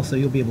posters, and also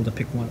you'll be able to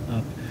pick one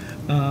up.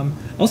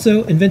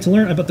 Also, Invent to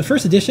Learn, I bought the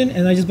first edition,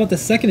 and I just bought the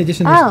second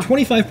edition. There's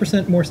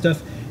 25% more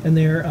stuff in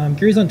there.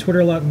 Gary's on Twitter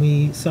a lot, and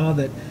we saw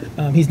that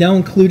he's now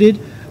included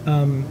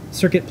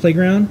Circuit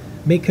Playground,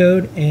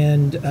 MakeCode,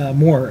 and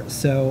more.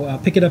 So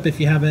pick it up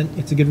if you haven't.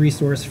 It's a good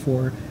resource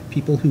for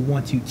people who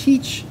want to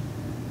teach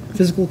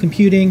physical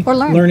computing, or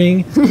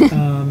learning,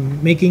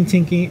 making,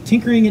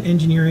 tinkering, and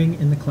engineering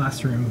in the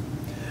classroom.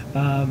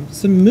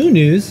 Some Moo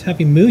news.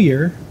 Happy Moo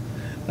Year.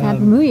 Happy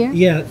Moo Year.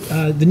 Yeah,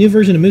 the new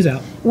version of Moo's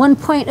out.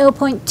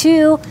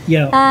 1.0.2.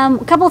 Yeah.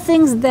 A couple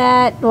things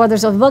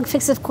there's a bug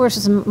fix, of course,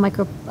 there's some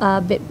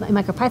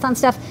MicroPython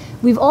stuff.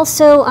 We've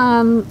also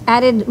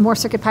added more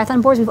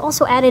CircuitPython boards. We've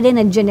also added in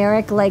a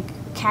generic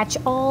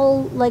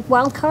catch-all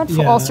wildcard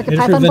for all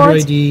CircuitPython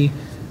boards. ID.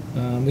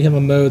 We have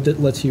a mode that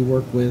lets you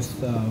work with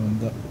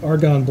the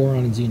Argon,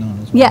 Boron, and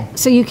Xenon as well. Yeah,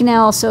 so you can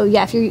now also,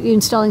 if you're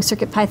installing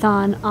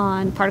CircuitPython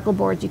on particle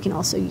boards, you can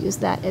also use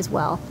that as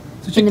well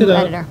So check in the that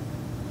out. editor.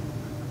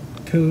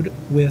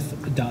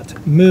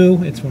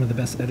 Codewith.moo. It's one of the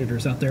best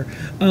editors out there.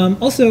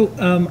 Also,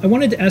 I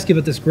wanted to ask you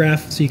about this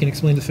graph so you can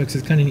explain to folks.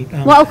 It's kind of neat.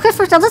 Well,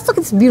 first off, let's look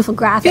at this beautiful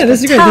graphic. Yeah,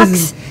 this is great.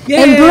 Tux Yay!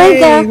 and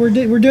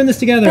Blinka. We're doing this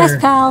together. Best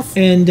pals.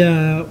 And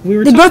we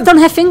were They both don't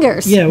have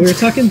fingers. Yeah, we were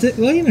talking to,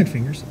 well, you know,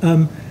 fingers.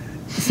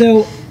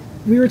 So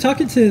we were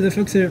talking to the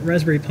folks at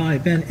Raspberry Pi,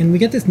 Ben, and we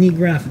get this neat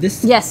graph.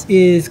 This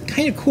is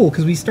kind of cool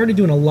because we started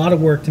doing a lot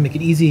of work to make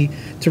it easy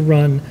to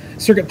run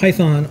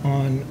CircuitPython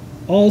on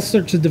all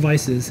sorts of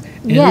devices,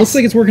 and it looks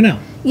like it's working out.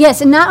 Yes,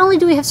 and not only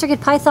do we have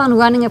CircuitPython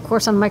running, of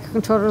course, on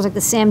microcontrollers like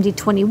the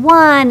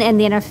SAMD21 and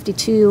the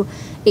NR52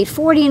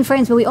 840 and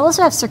frames, but we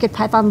also have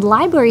CircuitPython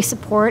library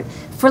support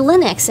for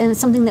Linux, and it's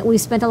something that we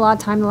spent a lot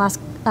of time the last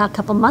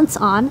couple months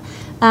on.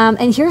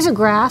 And here's a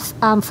graph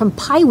from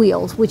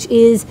PiWheels, which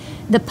is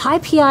the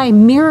PyPI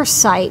mirror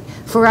site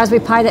for Raspberry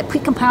Pi that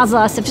pre-compiles a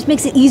lot of stuff. Just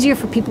makes it easier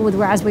for people with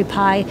Raspberry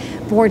Pi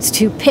boards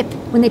to pip.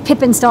 When they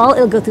pip install,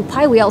 it'll go through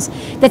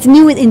PiWheels. That's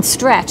new in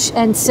Stretch.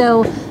 And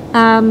so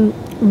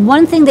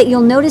one thing that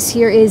you'll notice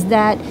here is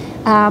that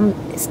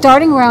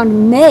starting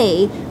around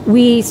May,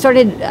 we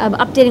started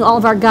updating all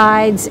of our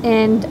guides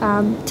and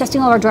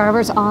testing all our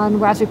drivers on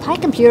Raspberry Pi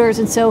computers,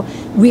 and so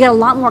we got a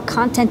lot more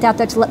content out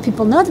there to let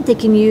people know that they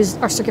can use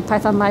our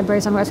CircuitPython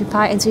libraries on Raspberry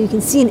Pi. And so you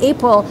can see in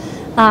April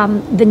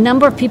the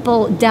number of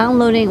people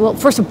downloading. Well,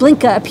 first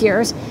Blinka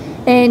appears,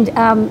 and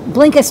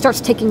Blinka starts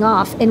taking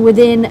off, and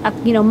within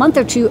a month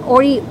or two,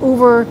 already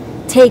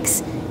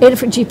overtakes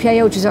Adafruit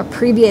GPIO, which is our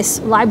previous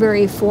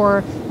library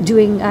for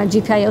doing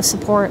GPIO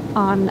support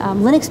on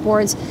Linux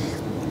boards.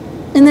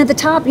 And at the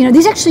top,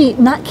 these are actually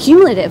not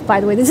cumulative, by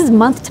the way. This is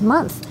month to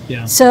month.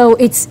 Yeah. So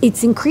it's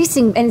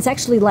increasing, and it's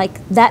actually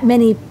like that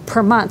many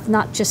per month,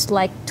 not just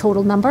like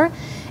total number.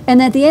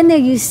 And at the end there,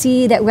 you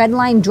see that red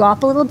line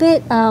drop a little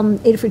bit,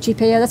 Adafruit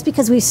GPIO. That's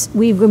because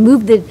we've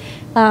removed the,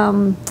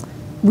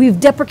 we're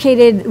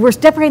deprecating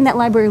that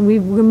library, and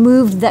we've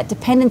removed that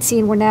dependency,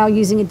 and we're now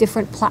using a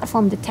different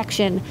platform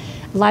detection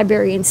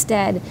library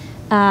instead.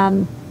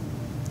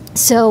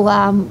 So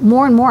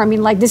more and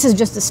more, this is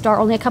just the start,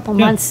 only a couple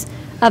months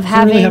of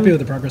having I'm really happy with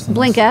the progress on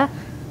Blinka,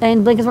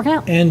 and Blinka's working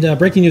out. And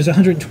breaking news,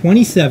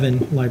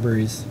 127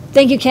 libraries.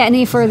 Thank you,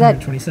 Kattni, for that.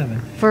 127.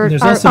 For and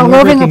there's our also more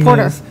roving breaking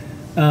reporter.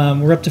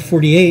 news. We're up to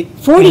 48.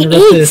 48 and we're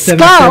up to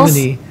skulls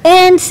 770.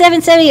 and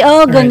 770. Oh,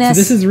 All right, goodness.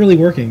 so this is really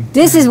working.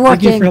 This is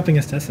Thank you working. for helping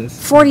us test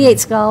this. 48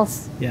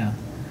 skulls, Yeah.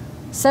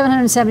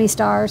 770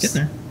 stars.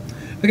 Getting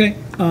there. Okay.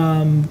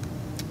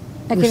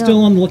 We're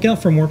still on the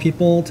lookout for more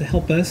people to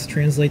help us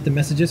translate the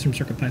messages from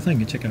CircuitPython. You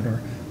can check out our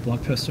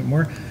blog post for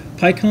more.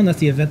 PyCon, that's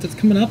the event that's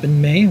coming up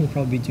in May. We'll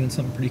probably be doing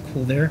something pretty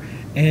cool there.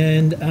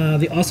 And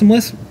the Awesome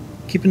List,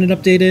 keeping it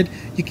updated.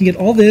 You can get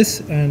all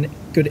this and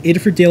go to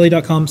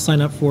adafruitdaily.com,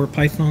 sign up for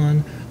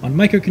Python on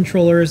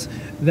microcontrollers.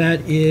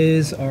 That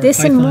is our this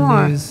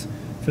Python news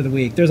for the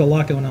week. There's a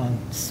lot going on.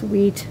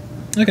 Sweet.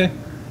 Okay.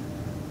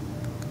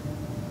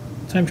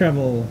 Time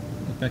travel.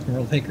 Look back in the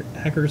world of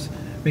hackers,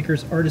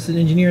 makers, artists, and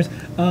engineers.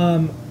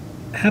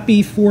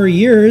 Happy 4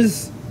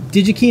 years,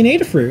 DigiKey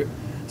and Adafruit.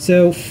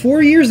 So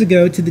 4 years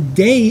ago to the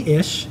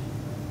day-ish, it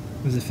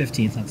was the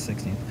 15th, not the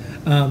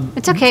 16th.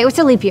 It's okay. It's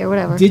a leap year,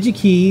 whatever.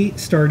 DigiKey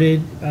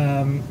started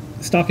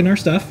stocking our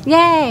stuff.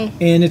 Yay!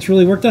 And it's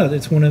really worked out.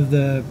 It's one of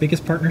the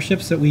biggest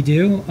partnerships that we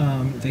do.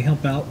 They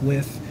help out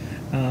with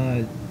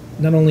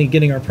not only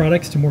getting our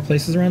products to more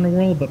places around the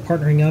world, but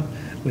partnering up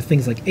with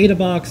things like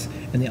AdaBox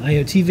and the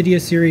IoT video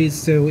series.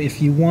 So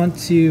if you want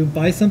to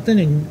buy something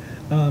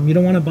and you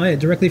don't want to buy it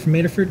directly from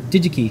Adafruit,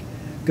 DigiKey,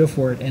 go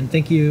for it. And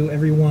thank you,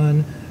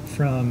 everyone,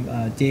 from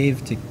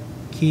Dave to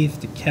Keith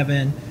to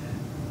Kevin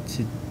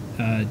to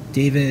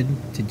David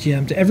to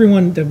Jim to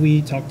everyone that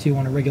we talk to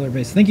on a regular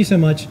basis. Thank you so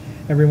much,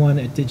 everyone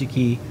at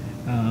DigiKey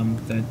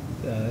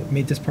that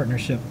made this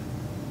partnership.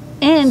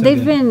 And so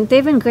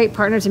they've been great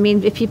partners. I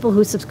mean, if people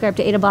who subscribe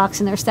to AdaBox,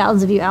 and there's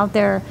thousands of you out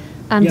there,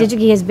 Yeah.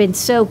 DigiKey has been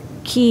so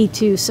key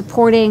to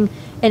supporting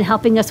and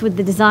helping us with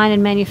the design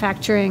and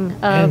manufacturing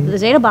of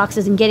those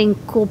AdaBoxes and getting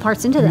cool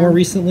parts into them. More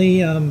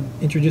recently,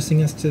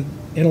 introducing us to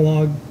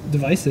analog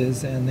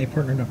devices, and they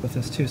partnered up with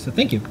us too. So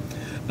thank you.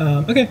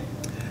 Okay,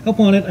 help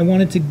on it. I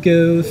wanted to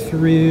go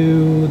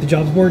through the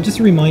jobs board. Just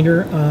a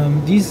reminder,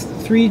 these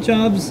 3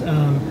 jobs,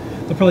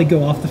 they'll probably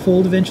go off the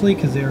fold eventually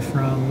because they're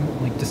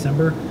from like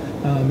December,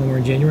 and we're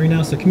in January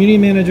now. So community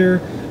manager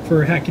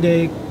for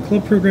Hackaday,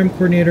 club program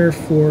coordinator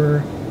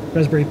for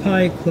Raspberry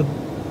Pi, club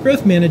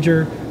growth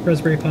manager,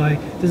 Raspberry Pi.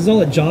 This is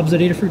all at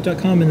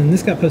jobs@adafruit.com, and then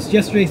this got posted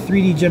yesterday,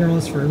 3D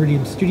generalist for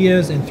Iridium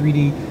Studios and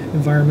 3D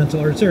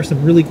environmental arts. There are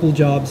some really cool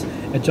jobs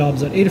at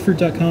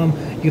jobs@adafruit.com.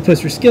 You can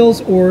post your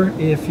skills, or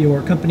if you're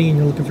a company and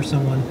you're looking for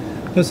someone,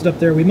 post it up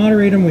there. We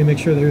moderate them. We make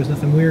sure there's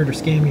nothing weird or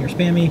scammy or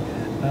spammy.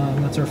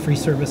 That's our free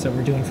service that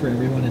we're doing for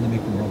everyone in the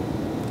maker world.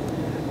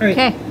 All right.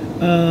 Okay.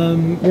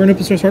 We're an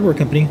open source hardware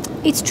company.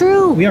 It's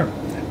true. We are.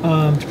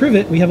 To prove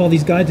it, we have all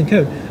these guides and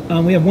code.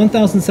 We have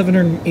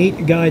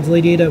 1,708 guides.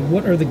 Lady Ada,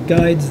 what are the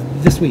guides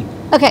this week?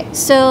 Okay,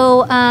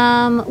 so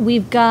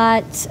we've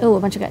got a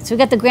bunch of guides. So we've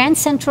got the Grand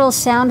Central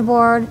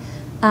soundboard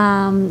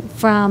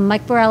from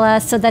Mike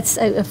Barella. So that's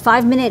a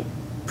 5-minute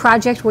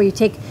project where you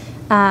take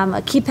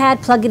a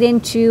keypad, plug it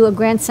into a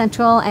Grand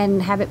Central,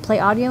 and have it play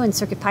audio in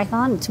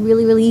CircuitPython. It's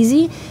really, really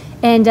easy.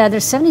 And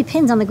there's 70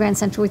 pins on the Grand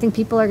Central. We think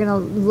people are going to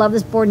love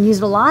this board and use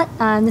it a lot.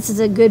 And this is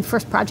a good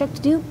first project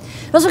to do.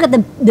 We also got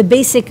the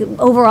basic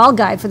overall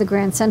guide for the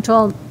Grand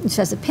Central, which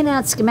has the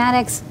pinouts,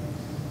 schematics,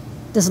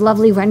 this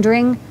lovely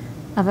rendering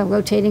of a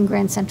rotating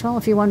Grand Central,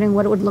 if you're wondering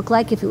what it would look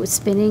like if it was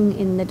spinning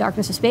in the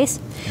darkness of space.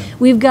 Yeah.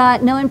 We've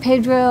got Noah and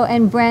Pedro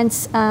and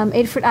Brent's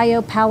Adafruit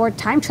I/O powered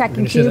time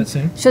tracking cube. Show that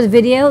soon. Show the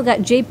video. We've got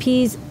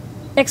JP's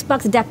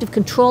Xbox adaptive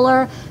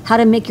controller, how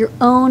to make your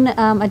own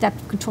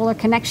adaptive controller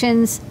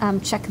connections.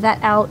 Check that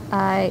out.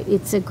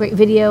 It's a great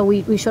video.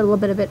 We showed a little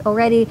bit of it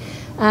already,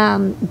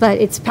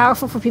 but it's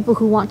powerful for people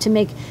who want to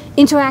make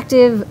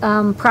interactive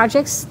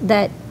projects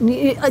that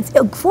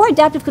for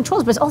adaptive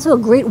controllers, but it's also a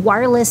great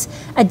wireless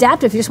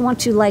adapter if you just want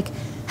to like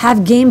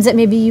have games that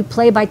maybe you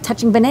play by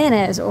touching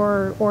bananas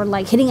or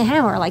like hitting a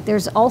hammer. Like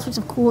there's all sorts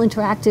of cool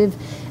interactive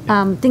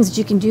things that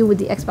you can do with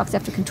the Xbox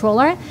adaptive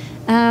controller.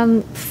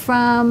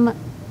 From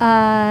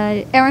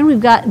Aaron,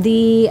 we've got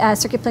the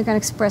Circuit Playground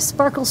Express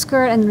Sparkle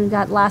Skirt, and then we've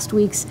got last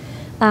week's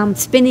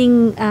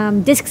spinning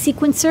disk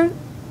sequencer,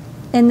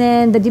 and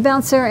then the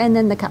debouncer, and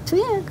then the cup. So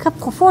yeah,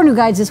 4 new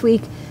guides this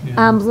week.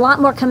 Yeah. A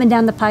lot more coming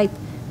down the pipe.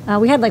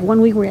 We had like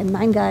 1 week where we had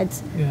 9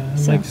 guides. Yeah, and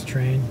So- Mike's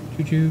train.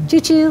 Choo-choo.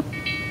 Choo-choo.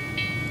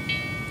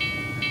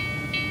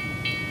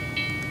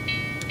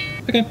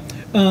 Okay.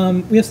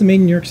 We have some made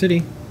in New York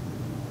City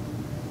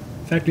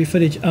factory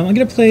footage. I'm going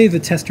to play the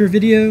tester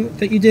video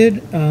that you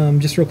did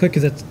just real quick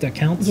because that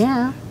counts.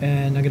 Yeah.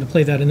 And I'm going to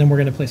play that, and then we're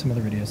going to play some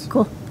other videos.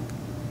 Cool.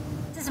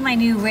 This is my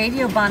new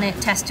radio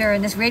bonnet tester,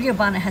 and this radio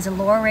bonnet has a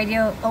LoRa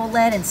radio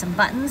OLED and some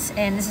buttons,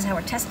 and this is how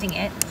we're testing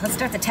it. Let's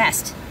start the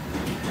test.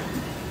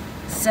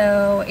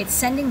 So it's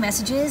sending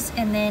messages,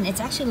 and then it's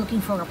actually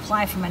looking for a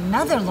reply from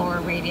another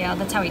LoRa radio.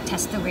 That's how we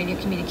test the radio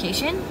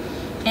communication.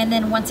 And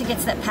then once it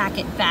gets that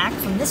packet back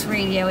from this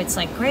radio, it's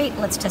like, great,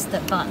 let's test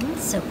the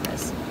buttons. So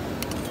press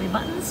 3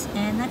 buttons,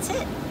 and that's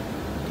it.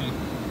 Okay.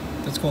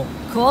 That's cool.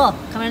 Cool.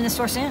 Coming in the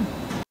store soon.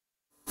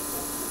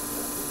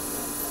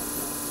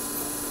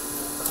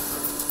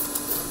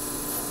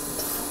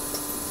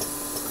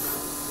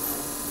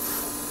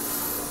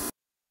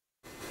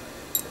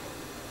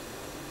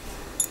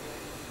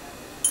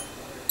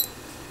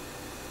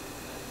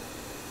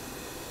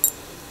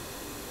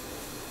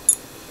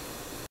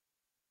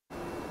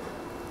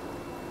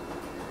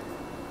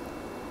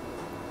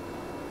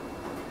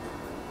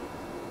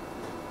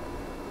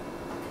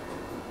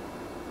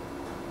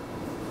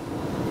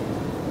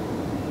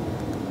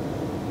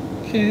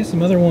 Okay,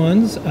 some other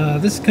ones.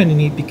 This is kind of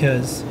neat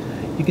because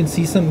you can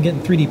see something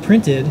getting 3D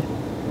printed.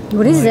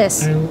 What is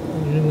this?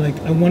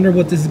 I wonder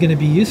what this is going to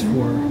be used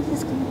for. What is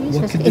this gonna be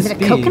used What for? could Is this it a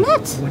be?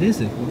 coconut? What is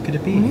it? What could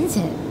it be? What is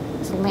it?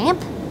 Is it a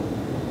lamp?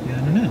 Yeah, I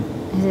don't know.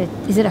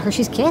 Is it a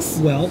Hershey's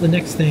Kiss? Well, the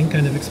next thing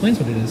kind of explains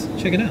what it is.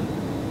 Check it out.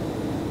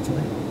 It's a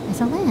lamp.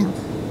 It's a lamp.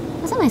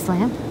 That's a nice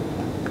lamp.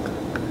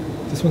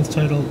 This one's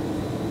titled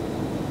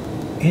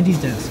Andy's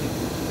Desk.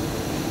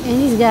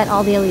 And he's got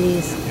all the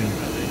LEDs. Yeah.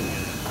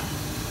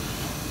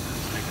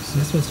 And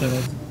this one's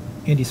titled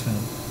Andy's Phone.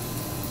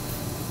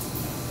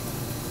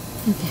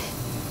 Okay.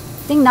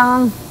 Ding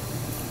dong.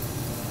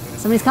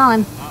 Somebody's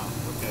calling.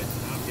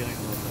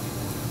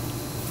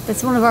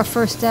 That's one of our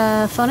first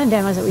phone-in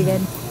demos that we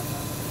did.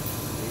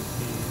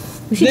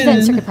 We should do that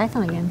in Then-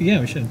 CircuitPython again. Yeah,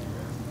 we should.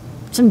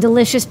 Some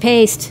delicious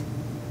paste.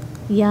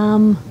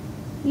 Yum.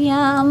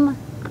 Yum.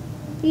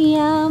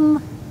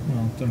 Yum.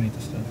 Well, don't eat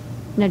this stuff.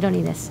 No, don't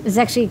eat this. It's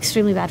actually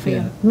extremely bad for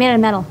Yeah. you. Made out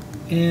of metal.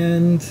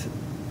 And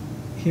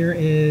here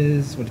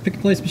is what pick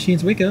and place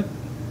machines wake up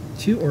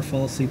to or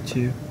fall asleep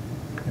to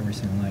every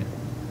single night.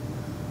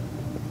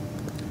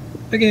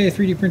 Okay,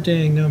 3D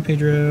printing. Noah and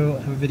Pedro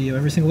have a video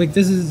every single week.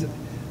 This is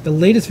the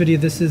latest video.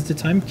 This is the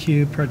Time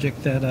Cube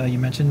project that you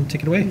mentioned.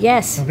 Take it away.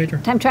 Yes. Noah and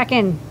Pedro. Time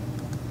tracking.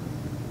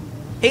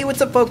 Hey,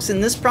 what's up folks?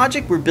 In this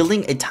project, we're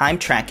building a time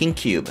tracking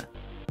cube.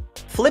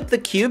 Flip the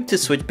cube to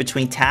switch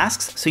between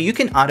tasks so you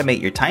can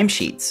automate your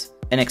timesheets.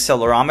 An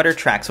accelerometer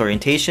tracks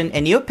orientation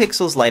and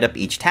NeoPixels light up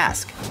each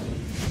task.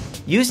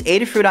 Use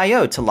Adafruit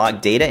I/O to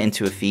log data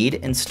into a feed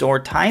and store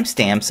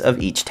timestamps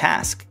of each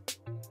task.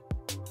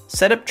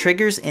 Set up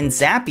triggers in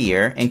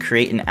Zapier and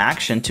create an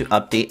action to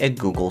update a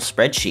Google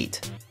spreadsheet.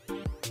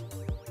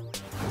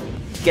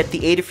 Get the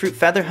Adafruit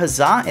Feather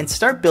Huzzah and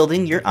start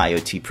building your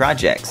IoT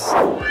projects.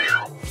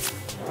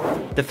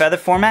 The Feather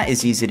format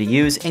is easy to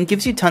use and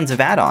gives you tons of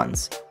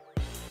add-ons.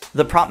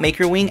 The Prop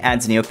Maker Wing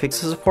adds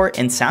NeoPixel support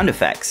and sound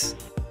effects.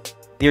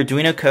 The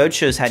Arduino code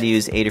shows how to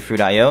use Adafruit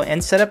I/O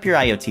and set up your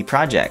IoT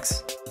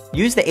projects.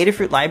 Use the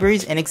Adafruit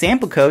libraries and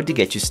example code to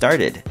get you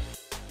started.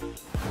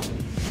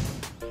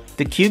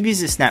 The cube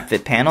uses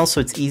SnapFit panels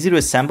so it's easy to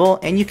assemble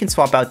and you can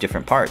swap out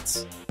different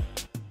parts.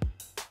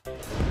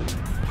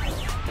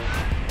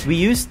 We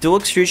use dual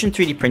extrusion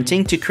 3D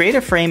printing to create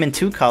a frame in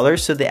 2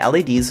 colors so the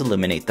LEDs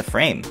illuminate the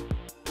frame.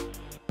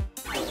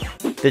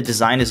 The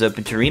design is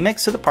open to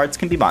remix so the parts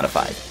can be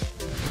modified.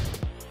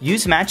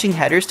 Use matching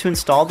headers to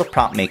install the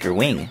Prop Maker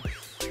Wing.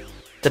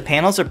 The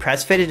panels are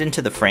press fitted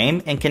into the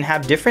frame and can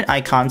have different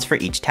icons for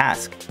each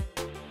task.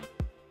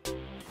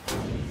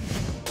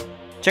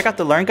 Check out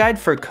the Learn Guide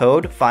for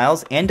code,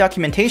 files, and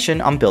documentation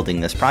on building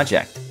this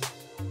project.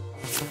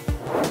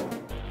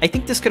 I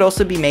think this could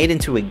also be made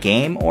into a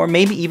game or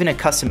maybe even a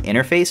custom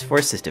interface for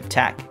assistive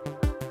tech.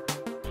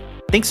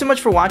 Thanks so much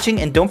for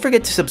watching and don't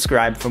forget to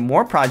subscribe for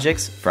more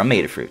projects from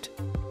Adafruit.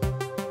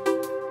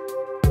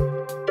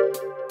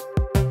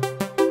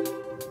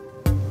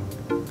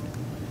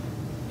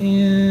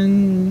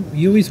 And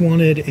you always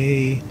wanted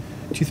a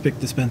toothpick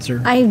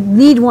dispenser. I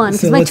need one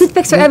because So my let's-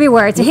 toothpicks are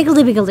everywhere. It's a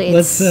higgledy-piggledy.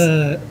 Let's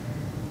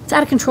It's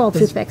out of control,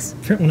 toothpicks.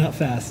 print one out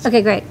fast.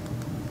 Okay, great.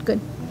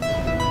 Good.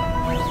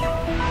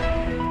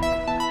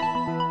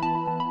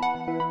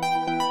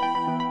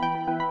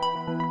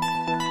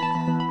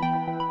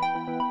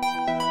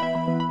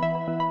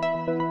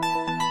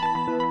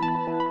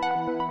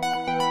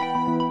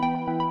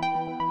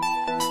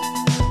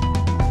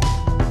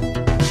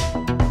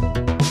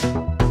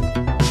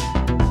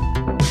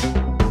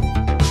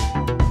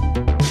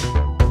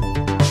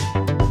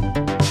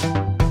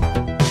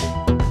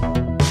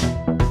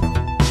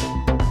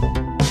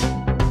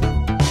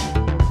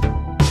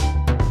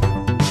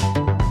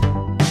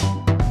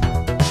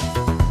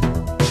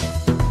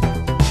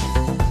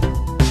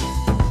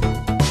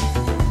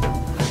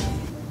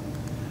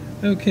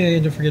 Okay,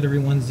 and don't forget every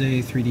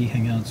Wednesday 3D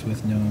Hangouts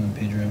with Noah and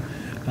Pedro.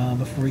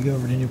 Before we go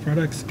over to new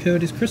products,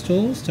 code is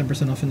Crystals,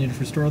 10% off in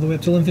Adafruit Store all the way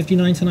up till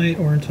 11:59 tonight,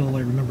 or until I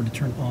remember to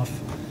turn off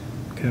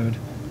code.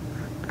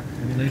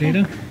 Are we late,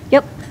 Ada?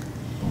 Yep.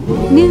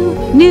 New.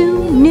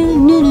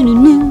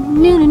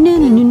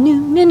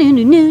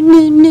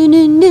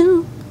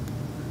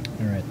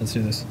 All right, let's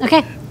do this.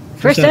 Okay.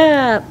 First First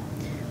up. up,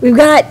 we've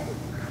got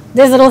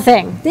this little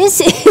thing.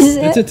 This is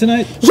That's it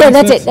tonight. Yeah, Thanks,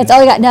 that's folks. it. That's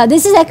all I got. Now,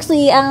 this is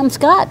actually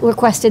Scott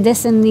requested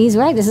this, and he's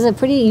right. This is a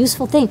pretty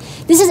useful thing.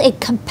 This is a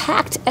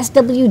compact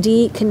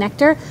SWD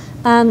connector.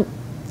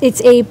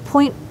 It's a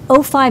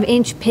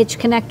 0.05-inch pitch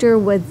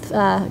connector with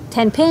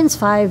 10 pins,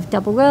 5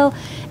 double row,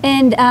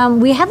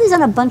 and we have these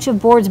on a bunch of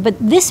boards. But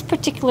this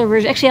particular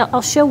version, actually,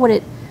 I'll show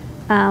what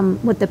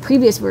the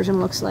previous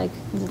version looks like.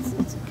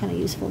 It's kind of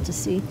useful to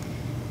see.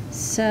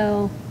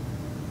 So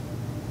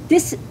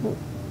this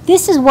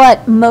is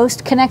what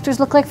most connectors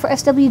look like for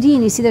SWD,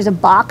 and you see there's a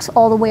box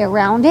all the way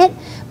around it.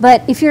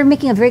 But if you're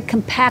making a very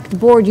compact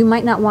board, you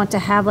might not want to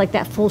have like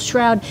that full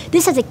shroud.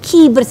 This has a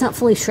key, but it's not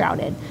fully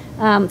shrouded.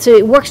 So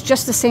it works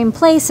just the same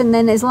place, and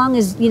then as long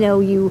as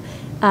you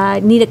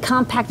need a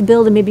compact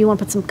build and maybe you want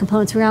to put some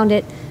components around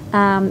it,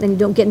 and you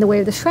don't get in the way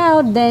of the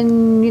shroud,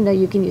 then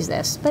you can use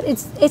this. But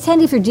it's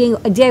handy if you're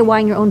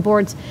DIYing your own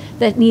boards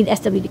that need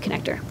SWD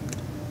connector.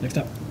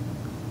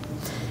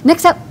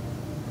 Next up,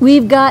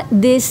 we've got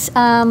this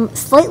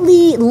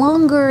slightly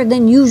longer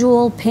than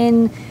usual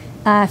pin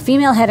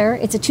female header.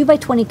 It's a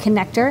 2x20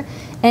 connector.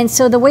 And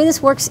so the way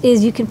this works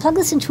is you can plug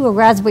this into a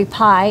Raspberry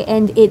Pi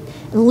and it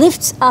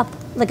lifts up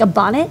like a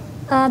bonnet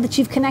that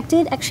you've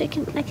connected. Actually,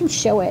 I can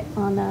show it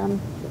on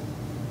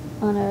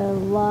a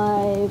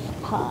live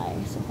Pi.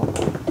 So hold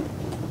on.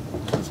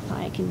 This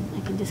Pi, I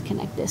can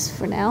disconnect this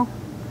for now.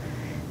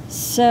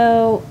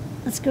 So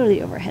let's go to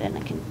the overhead and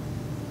I can,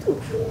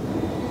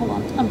 hold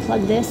on,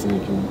 unplug this and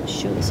I can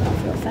show this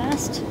off real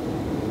fast.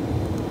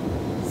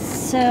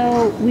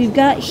 So we've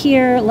got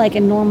here like a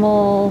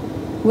normal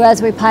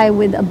Raspberry Pi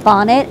with a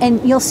bonnet, and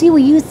you'll see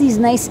we use these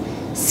nice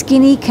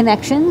skinny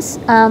connections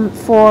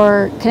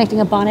for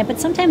connecting a bonnet,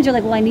 but sometimes you're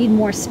like, well, I need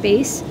more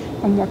space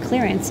or more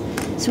clearance.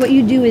 So what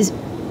you do is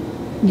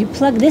you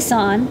plug this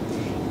on,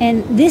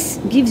 and this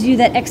gives you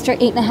that extra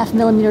 8.5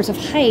 millimeters of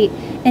height,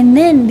 and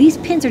then these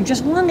pins are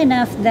just long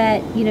enough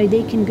that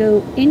they can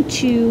go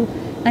into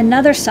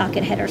another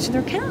socket header. So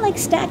they're kind of like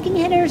stacking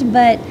headers,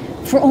 but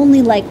for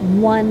only like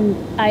one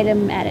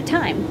item at a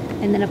time.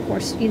 And then of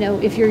course,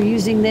 if you're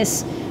using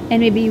this and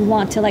maybe you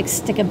want to like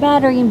stick a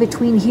battery in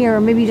between here,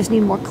 or maybe you just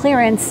need more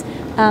clearance,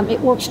 it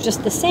works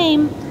just the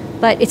same,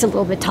 but it's a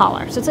little bit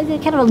taller. So it's like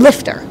kind of a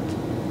lifter.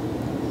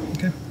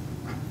 Okay,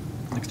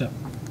 next up.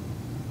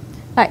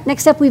 All right,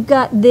 next up we've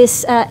got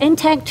this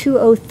NTAG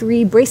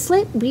 203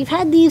 bracelet. We've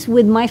had these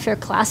with MyFair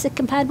Classic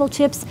compatible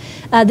chips.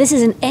 This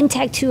is an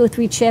NTAG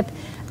 203 chip.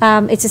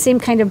 It's the same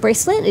kind of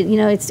bracelet.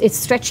 It's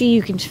stretchy.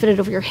 You can just fit it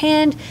over your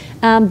hand.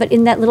 But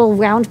in that little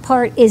round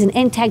part is an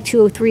NTAG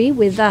 203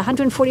 with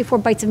 144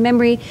 bytes of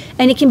memory,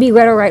 and it can be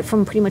read or write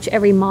from pretty much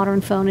every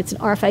modern phone. It's an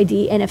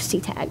RFID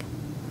NFC tag.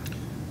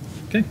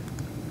 Okay.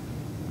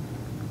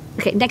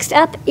 Okay, next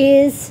up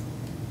is,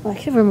 I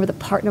can't remember the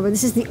part number.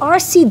 This is the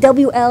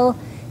RCWL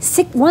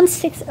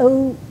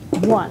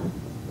 1601.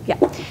 Yeah.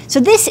 So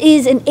this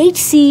is an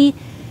HC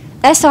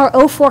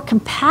SR04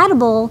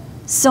 compatible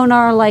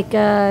sonar, like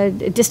a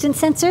distance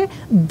sensor,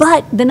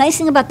 but the nice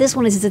thing about this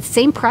one is it's the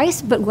same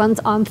price but runs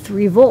on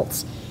 3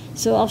 volts.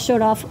 So I'll show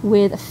it off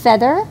with a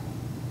feather.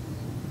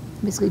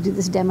 Basically do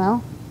this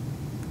demo.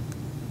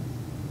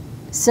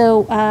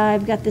 So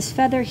I've got this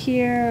feather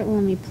here.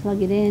 Let me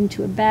plug it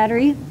into a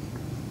battery.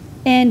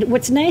 And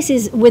what's nice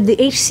is with the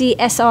HC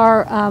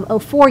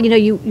SR04,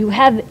 you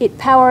have it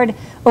powered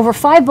over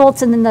 5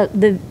 volts, and then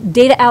the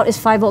data out is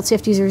 5 volts. So you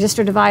have to use a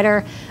resistor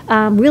divider.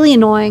 Really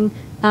annoying.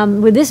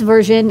 With this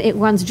version, it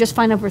runs just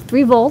fine over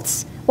 3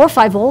 volts or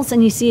 5 volts,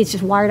 and you see it's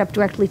just wired up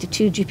directly to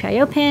 2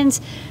 GPIO pins.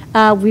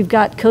 We've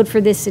got code for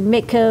this in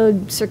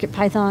MakeCode,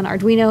 CircuitPython,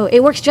 Arduino.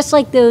 It works just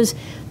like those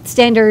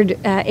standard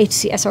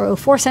HC SR04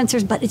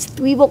 sensors, but it's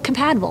 3 volt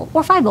compatible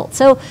or 5 volt.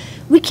 So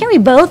we carry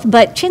both,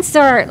 but chances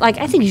are,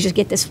 I think you just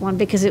get this one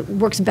because it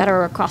works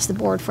better across the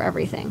board for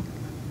everything.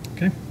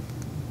 Okay.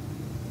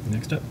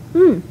 Next up.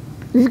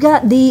 We've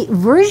got the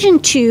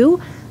version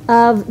 2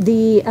 of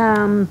the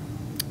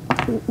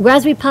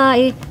Raspberry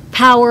Pi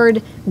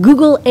powered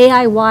Google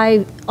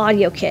AIY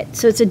audio kit.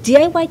 So it's a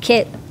DIY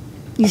kit.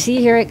 You see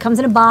here it comes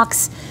in a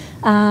box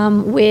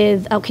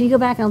with, can you go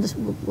back and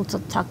we'll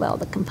talk about all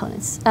the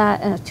components,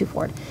 too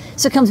forward.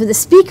 So it comes with a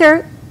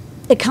speaker.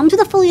 It comes with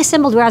a fully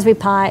assembled Raspberry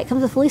Pi. It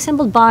comes with a fully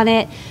assembled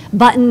bonnet,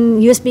 button,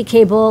 USB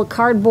cable,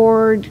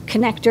 cardboard,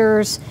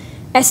 connectors,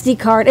 SD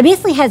card. It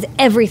basically has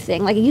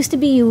everything. Like it used to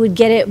be you would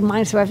get it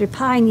minus the Raspberry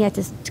Pi and you had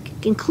to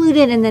include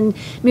it, and then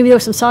maybe there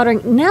was some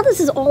soldering. Now this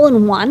is all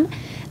in one,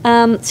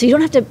 so you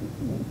don't have to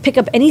pick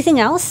up anything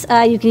else.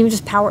 You can even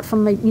just power it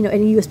from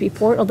any USB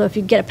port, although if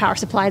you get a power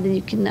supply then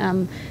you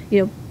can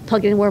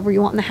plug it in wherever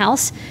you want in the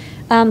house.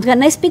 It's got a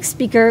nice big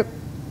speaker,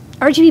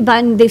 RGB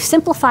button. They've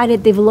simplified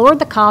it, they've lowered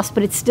the cost,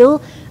 but it's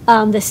still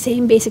the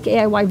same basic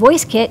AIY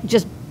voice kit,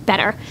 just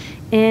better.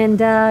 And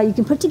you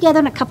can put it together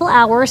in a couple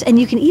hours, and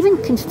you can even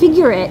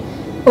configure it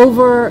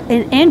over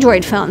an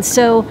Android phone.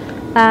 So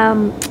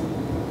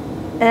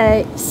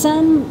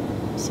some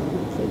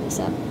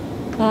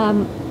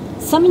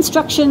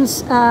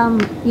instructions,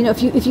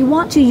 if you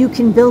want to, you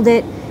can build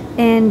it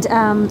and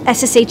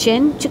SSH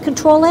in to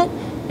control it,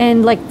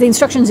 and the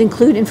instructions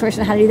include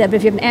information on how to do that. But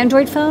if you have an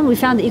Android phone, we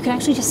found that you can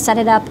actually just set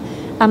it up,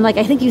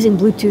 I think using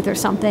Bluetooth or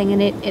something,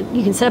 and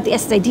you can set up the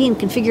SSID and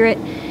configure it.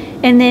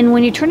 And then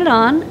when you turn it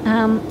on,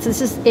 so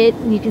this is it,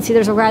 and you can see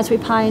there's a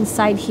Raspberry Pi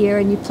inside here,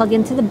 and you plug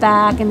into the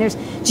back, and there's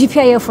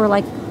GPIO for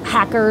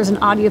hackers and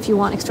audio if you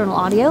want external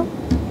audio.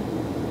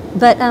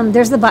 But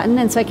there's the button,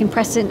 and so I can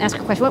press it and ask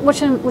a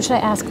question. What should I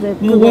ask the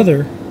Google? The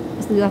weather.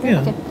 Is the weather?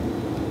 Yeah. Okay.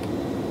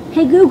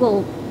 Hey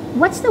Google,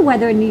 what's the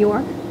weather in New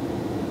York?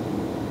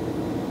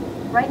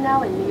 Right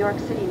now in New York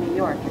City, New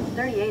York, it's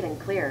 38 and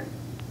clear.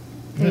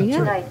 There you go.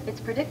 Tonight,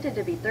 it's predicted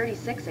to be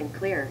 36 and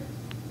clear.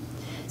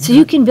 So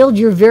you can build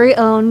your very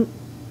own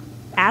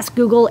Ask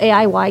Google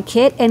AIY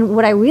kit. And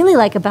what I really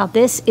like about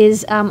this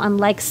is,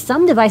 unlike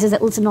some devices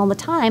that listen all the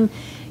time,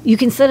 you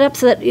can set it up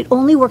so that it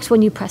only works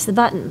when you press the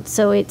button.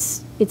 So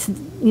it's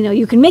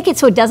you can make it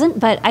so it doesn't,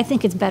 but I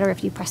think it's better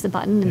if you press the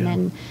button and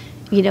then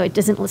it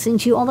doesn't listen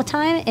to you all the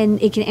time,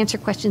 and it can answer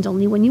questions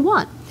only when you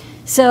want.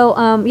 So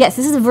yes,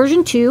 this is a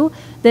version 2.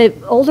 The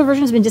older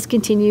version has been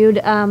discontinued.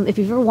 If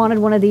you've ever wanted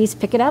one of these,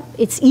 pick it up.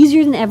 It's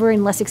easier than ever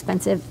and less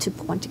expensive to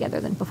put one together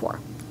than before.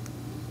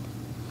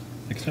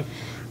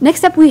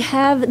 Next up, we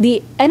have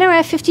the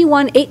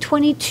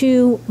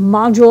NRF51822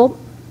 module.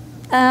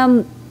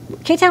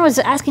 K-Town was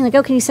asking, like,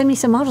 oh, can you send me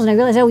some modules? And I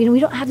realized, we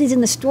don't have these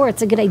in the store.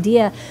 It's a good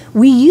idea.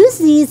 We use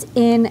these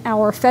in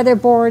our feather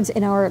boards,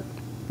 in our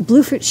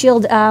Bluefruit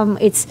Shield.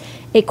 It's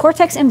a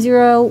Cortex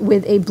M0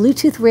 with a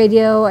Bluetooth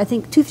radio, I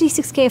think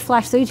 256K of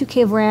flash,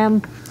 32K of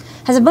RAM.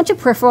 Has a bunch of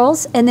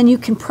peripherals, and then you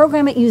can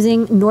program it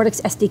using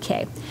Nordics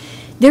SDK.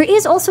 There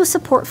is also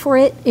support for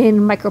it in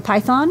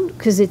MicroPython,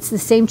 because it's the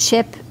same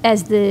chip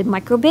as the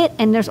microbit,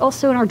 and there's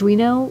also an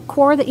Arduino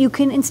core that you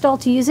can install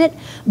to use it.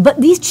 But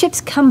these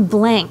chips come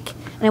blank,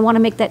 and I want to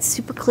make that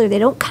super clear. They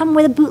don't come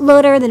with a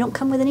bootloader. They don't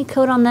come with any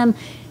code on them.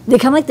 They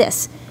come like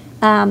this.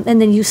 And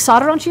then you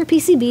solder onto your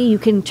PCB. You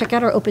can check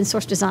out our open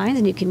source designs,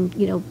 and you can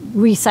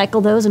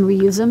recycle those and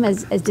reuse them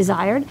as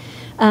desired.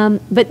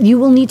 But you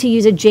will need to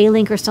use a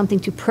J-Link or something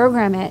to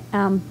program it.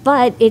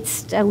 But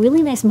it's a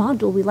really nice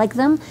module. We like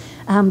them.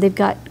 They've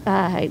got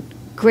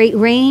great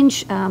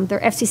range. They're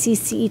FCC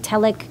CE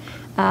Telic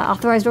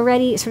authorized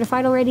already,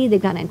 certified already.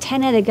 They've got an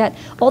antenna. They've got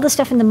all the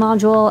stuff in the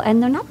module,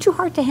 and they're not too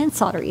hard to hand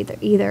solder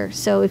either.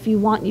 So if you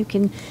want, you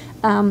can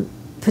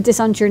put this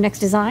onto your next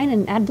design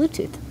and add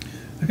Bluetooth.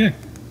 Okay.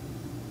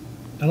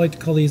 I like to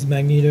call these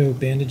magneto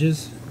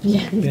bandages.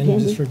 Yeah,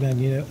 bandages for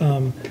magneto.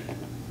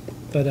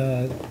 But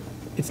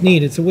it's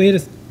neat. It's a way to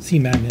see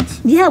magnets.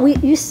 Yeah,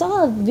 you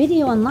saw a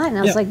video online, and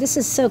I was like, this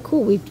is so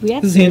cool. We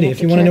this is handy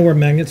if you want to know where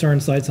magnets are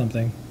inside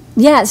something.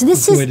 Yeah, so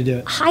this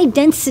is high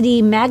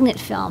density magnet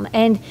film,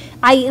 and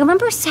I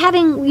remember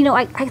having,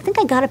 I think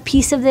I got a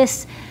piece of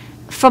this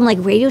from like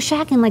Radio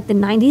Shack in like the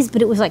 90s,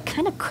 but it was like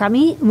kind of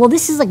crummy. Well,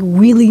 this is like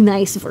really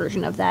nice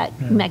version of that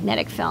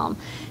magnetic film.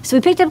 So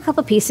we picked up a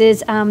couple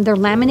pieces. They're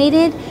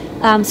laminated,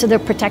 so they're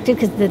protected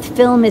because the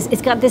film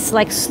it's got this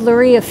like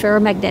slurry of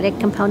ferromagnetic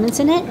components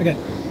in it. Okay.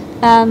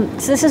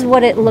 So this is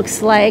what it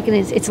looks like, and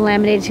it's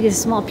laminated, so you get a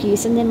small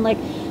piece. And then, like,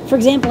 for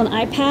example, an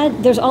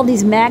iPad, there's all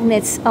these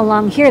magnets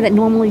along here that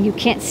normally you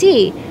can't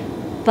see,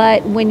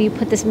 but when you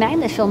put this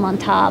magnet film on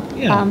top,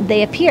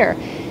 they appear.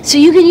 So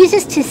you can use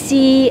this to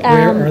see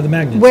where are the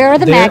magnets. Where are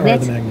the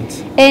magnets? Are the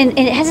magnets? And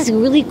it has this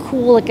really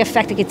cool like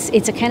effect. Like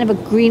it's a kind of a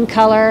green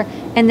color,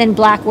 and then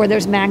black where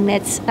there's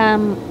magnets.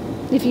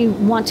 If you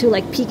want to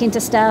like peek into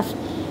stuff,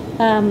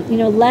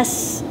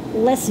 less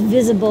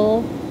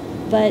visible,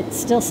 but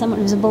still somewhat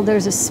visible.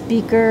 There's a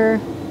speaker.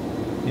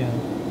 Yeah.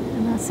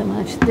 Not so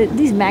much.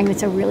 These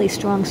magnets are really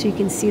strong, so you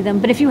can see them.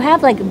 But if you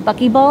have like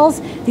buckyballs,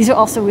 these are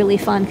also really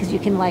fun because you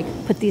can like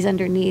put these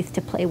underneath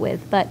to play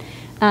with. But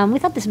we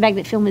thought this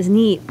magnet film is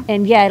neat,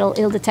 and yeah,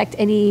 it'll detect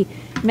any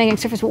magnetic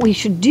surface. What we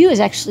should do is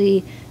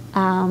actually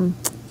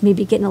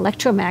maybe get an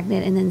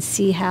electromagnet and then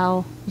see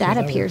how that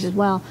appears as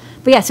well.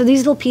 But yeah, so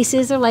these little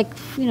pieces are like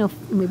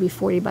maybe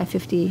 40 by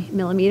 50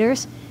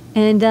 millimeters,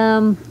 and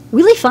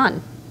really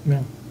fun.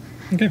 Yeah.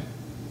 Okay.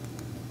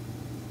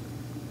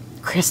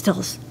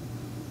 Crystals.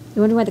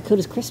 You wonder why the code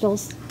is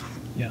crystals?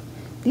 Yeah.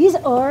 These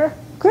are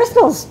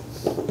crystals.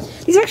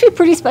 These are actually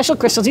pretty special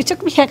crystals. These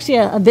took me actually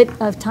a bit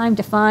of time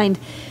to find.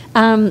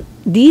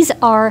 These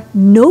are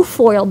no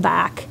foil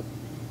back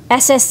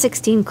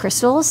SS16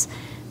 crystals.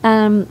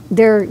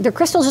 They're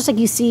crystals just like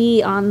you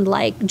see on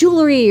like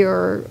jewelry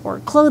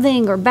or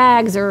clothing or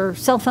bags or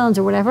cell phones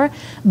or whatever,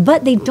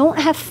 but they don't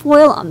have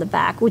foil on the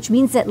back, which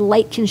means that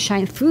light can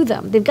shine through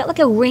them. They've got like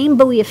a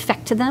rainbowy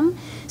effect to them.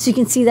 So you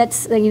can see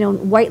that's,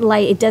 white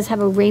light. It does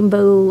have a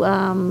rainbow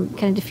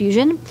kind of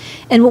diffusion.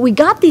 And what we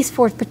got these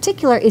for in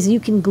particular is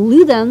you can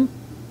glue them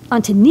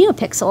onto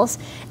NeoPixels,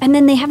 and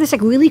then they have this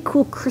like really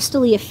cool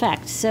crystal-y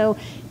effect. So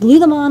glue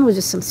them on with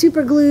just some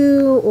super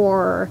glue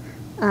or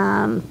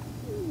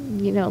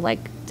like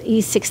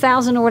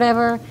E6000 or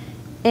whatever.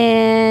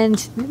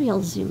 And maybe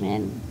I'll zoom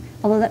in,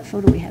 although that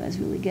photo we have is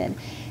really good.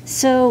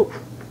 So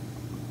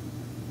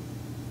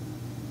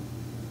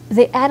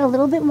they add a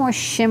little bit more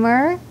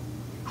shimmer.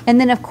 And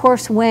then, of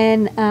course,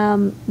 when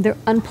they're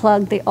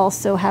unplugged, they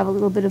also have a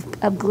little bit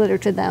of glitter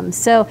to them.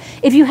 So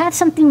if you have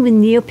something with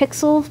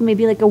NeoPixels,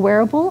 maybe like a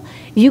wearable,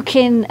 you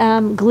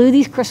can glue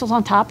these crystals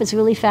on top. It's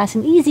really fast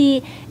and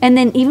easy. And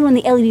then even when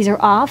the LEDs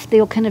are off,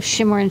 they'll kind of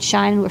shimmer and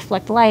shine and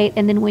reflect light.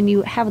 And then when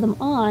you have them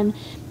on,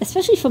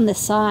 especially from the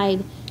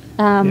side,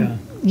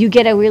 you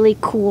get a really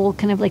cool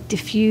kind of like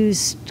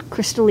diffused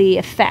crystal-y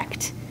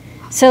effect.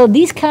 So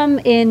these come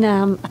in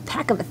a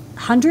pack of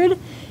 100,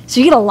 so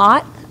you get a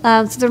lot.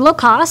 So they're low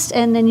cost,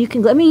 and then you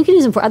can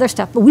use them for other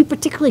stuff, but we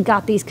particularly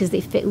got these because they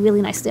fit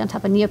really nicely on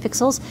top of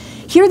NeoPixels.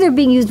 Here they're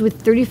being used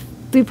with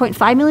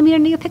 33.5 millimeter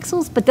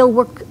NeoPixels, but they'll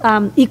work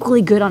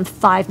equally good on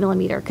 5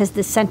 millimeter because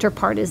the center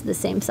part is the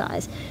same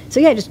size. So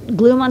yeah, just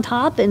glue them on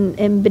top and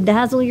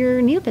bedazzle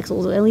your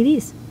NeoPixels with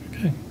LEDs.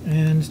 Okay,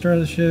 and star of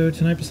the show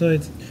tonight,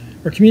 besides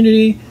Our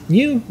community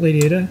new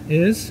Lady Ada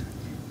is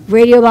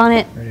Radio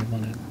Bonnet. Radio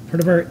Bonnet, part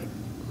of our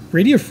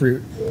Radio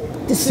Fruit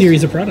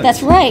series of products.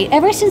 That's right.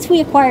 Ever since we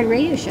acquired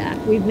Radio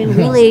Shack, we've been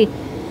really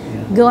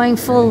going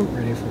full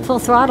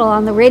throttle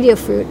on the Radio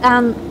Fruit.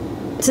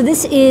 So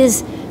this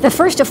is the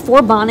first of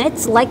 4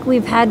 bonnets, like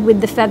we've had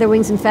with the Feather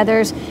Wings and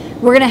Feathers.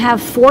 We're going to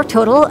have 4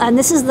 total, and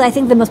this is, I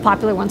think, the most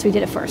popular one, so we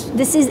did it first.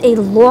 This is a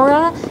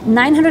LoRa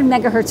 900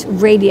 megahertz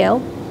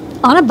radio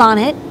on a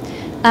bonnet,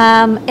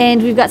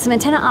 and we've got some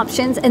antenna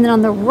options, and then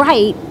on the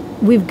right,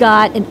 we've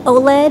got an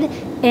OLED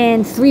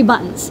and 3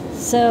 buttons.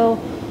 So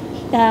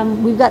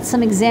we've got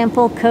some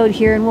example code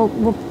here,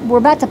 and we're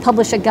about to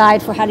publish a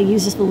guide for how to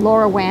use this with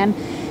LoRaWAN.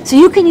 So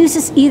you can use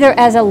this either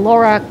as a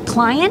LoRa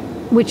client,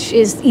 which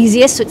is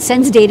easiest, so it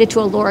sends data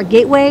to a LoRa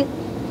gateway.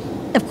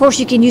 Of course,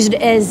 you can use it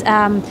as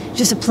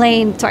just a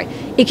plain,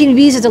 it can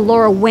be used as a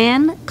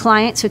LoRaWAN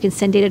client, so it can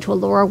send data to a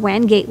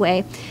LoRaWAN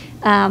gateway.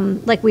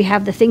 Like we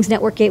have the Things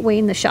Network gateway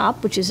in the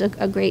shop, which is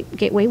a great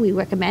gateway we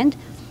recommend.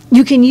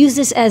 You can use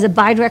this as a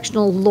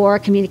bidirectional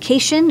LoRa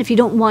communication. If you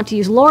don't want to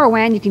use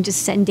LoRaWAN, you can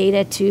just send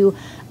data to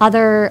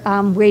other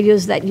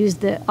radios that use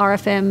the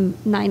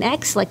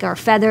RFM9X, like our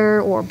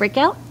Feather or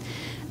Breakout.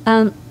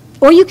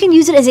 Or you can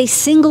use it as a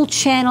single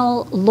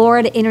channel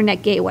LoRa to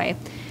internet gateway.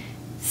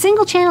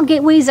 Single channel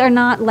gateways are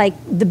not like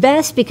the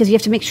best because you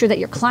have to make sure that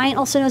your client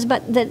also knows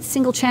about that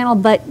single channel,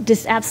 but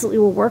this absolutely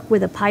will work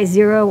with a Pi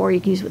 0, or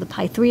you can use it with a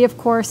Pi 3, of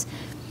course.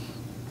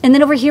 And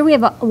then over here we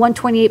have a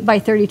 128 by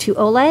 32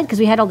 OLED because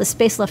we had all the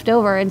space left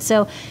over. And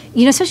so,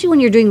 you know, especially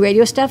when you're doing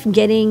radio stuff,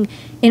 getting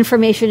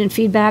information and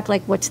feedback,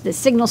 like what's the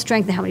signal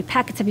strength and how many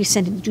packets have you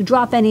sent and did you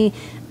drop any,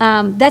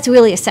 that's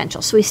really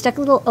essential. So we stuck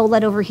a little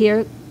OLED over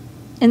here,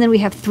 and then we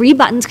have 3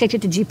 buttons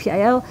connected to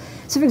GPIO.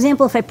 So for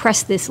example, if I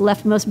press this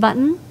leftmost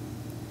button,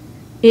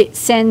 it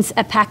sends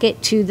a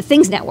packet to the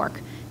Things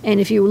Network. And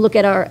if you look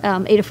at our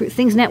Adafruit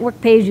Things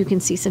Network page, you can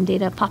see some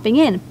data popping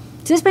in.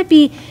 So this might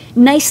be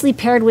nicely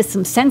paired with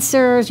some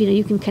sensors. You know,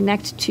 you can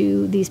connect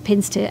to these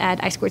pins to add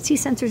I2C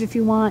sensors if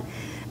you want.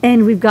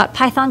 And we've got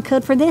Python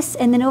code for this.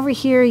 And then over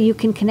here, you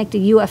can connect a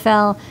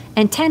UFL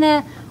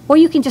antenna, or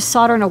you can just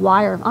solder in a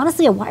wire.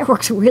 Honestly, a wire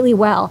works really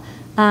well.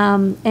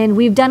 And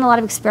we've done a lot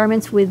of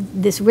experiments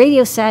with this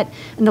radio set,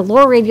 and the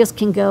LoRa radios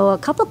can go a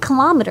couple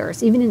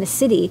kilometers, even in the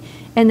city.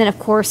 And then, of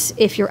course,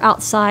 if you're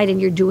outside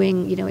and you're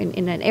doing, you know,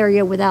 in an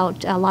area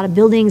without a lot of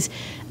buildings,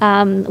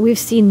 we've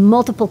seen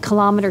multiple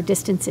kilometer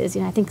distances.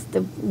 You know, I think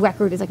the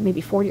record is like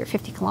maybe 40 or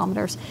 50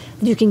 kilometers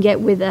that you can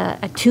get with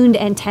a tuned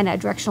antenna, a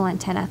directional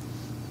antenna.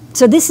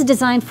 So this is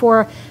designed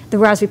for the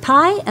Raspberry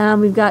Pi.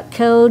 We've got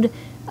code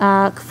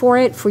for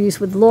it for use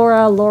with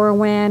LoRa,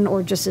 LoRaWAN,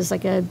 or just as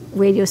like a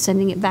radio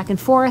sending it back and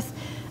forth.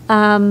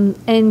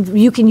 And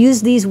you can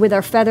use these with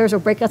our Feathers or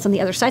Breakouts on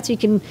the other side. So you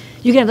can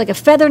have like a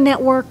Feather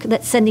network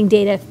that's sending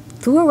data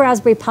through a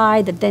Raspberry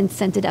Pi that then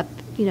sent it up,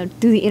 you know,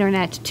 through the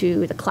internet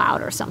to the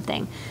cloud or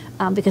something.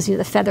 Because, you know,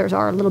 the Feathers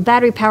are little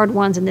battery-powered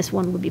ones, and this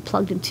one would be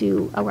plugged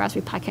into a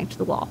Raspberry Pi connected to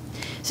the wall.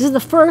 So this is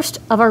the first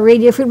of our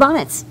Radio Fruit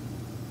bonnets.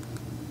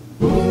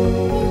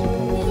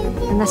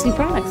 And that's new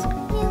products.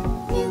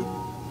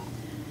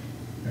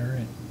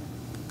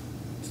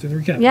 To the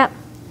recap. Yep.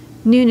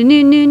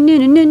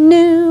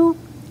 New.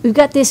 We've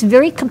got this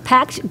very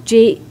compact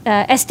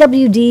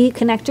SWD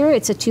connector.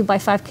 It's a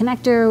 2x5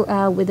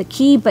 connector with a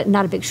key, but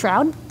not a big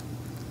shroud.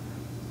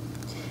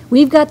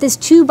 We've got this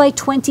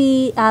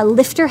 2x20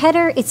 lifter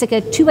header. It's like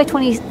a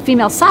 2x20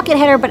 female socket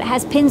header, but it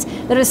has pins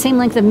that are the same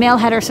length of male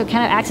header, so it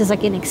kind of acts as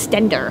like an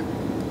extender.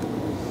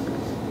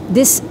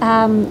 This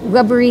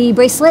rubbery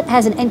bracelet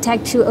has an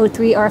NTAG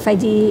 203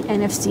 RFID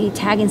NFC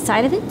tag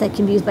inside of it that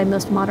can be used by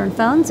most modern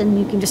phones, and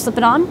you can just slip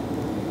it on.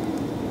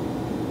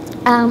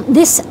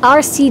 This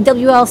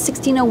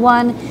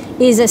RCWL1601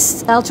 is an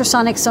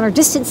ultrasonic sonar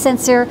distance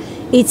sensor.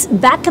 It's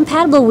back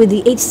compatible with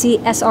the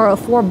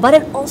HC-SR04, but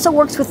it also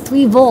works with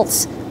 3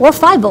 volts or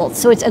 5 volts,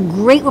 so it's a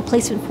great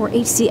replacement for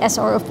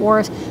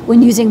HC-SR04s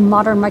when using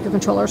modern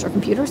microcontrollers or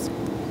computers.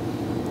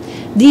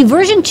 The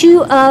version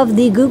 2 of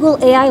the Google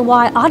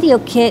AIY audio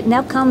kit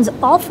now comes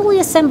all fully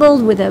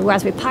assembled with a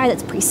Raspberry Pi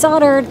that's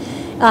pre-soldered,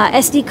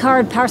 SD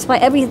card, power supply,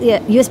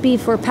 USB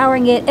for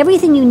powering it,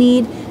 everything you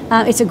need.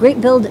 It's a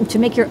great build to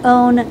make your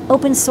own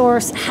open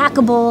source,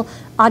 hackable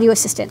audio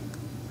assistant.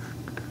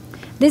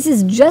 This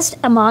is just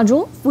a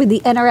module with the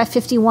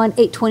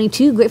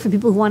NRF51822, great for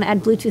people who want to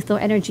add Bluetooth Low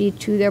Energy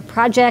to their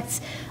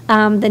projects.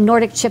 The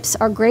Nordic chips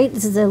are great.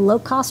 This is a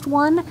low-cost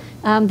one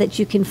that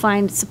you can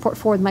find support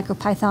for with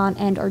MicroPython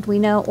and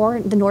Arduino or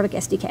the Nordic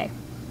SDK.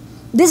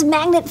 This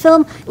magnet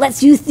film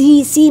lets you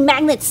see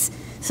magnets.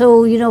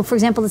 So, you know, for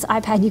example, this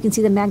iPad, you can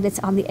see the magnets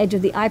on the edge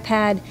of the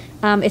iPad.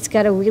 It's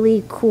got a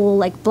really cool,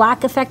 like,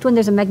 black effect when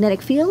there's a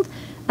magnetic field.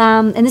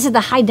 And this is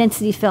the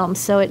high-density film,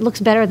 so it looks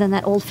better than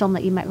that old film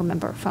that you might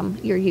remember from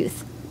your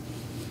youth.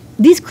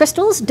 These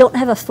crystals don't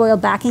have a foil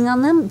backing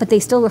on them, but they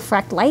still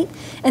refract light,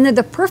 and they're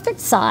the perfect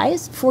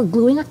size for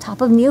gluing on top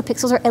of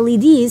NeoPixels or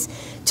LEDs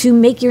to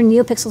make your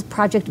NeoPixels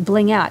project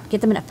bling out. Get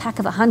them in a pack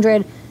of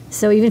 100,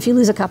 so even if you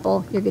lose a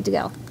couple, you're good to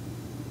go.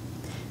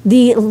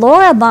 The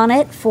LoRa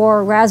bonnet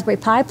for Raspberry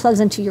Pi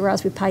plugs into your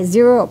Raspberry Pi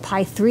 0 or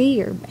Pi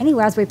 3 or any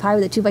Raspberry Pi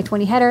with a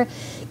 2x20 header.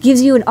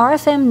 Gives you an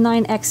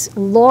RFM9X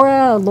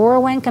LoRa or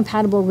LoRaWAN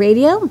compatible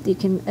radio that you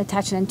can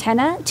attach an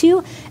antenna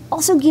to.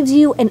 Also gives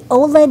you an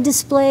OLED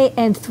display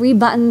and 3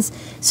 buttons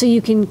so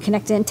you can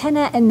connect an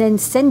antenna and then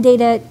send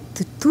data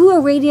through a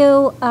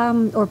radio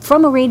or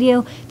from a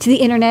radio to the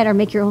internet, or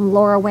make your own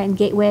LoRaWAN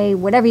gateway,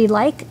 whatever you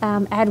like.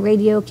 Add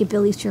radio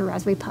capabilities to your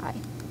Raspberry Pi.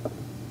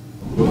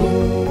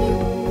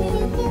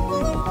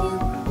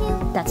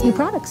 That's new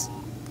products.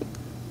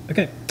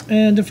 Okay,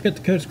 and don't forget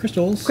the code is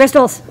crystals.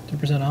 Crystals.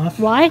 10% off.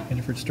 Why?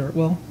 For store.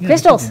 Well, yeah,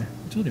 Crystals. I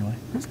told you why.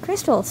 That's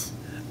crystals.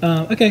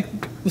 Okay,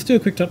 let's do a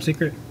quick top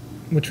secret,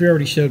 which we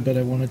already showed, but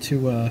I wanted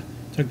to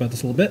talk about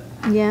this a little bit.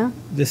 Yeah.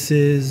 This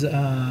is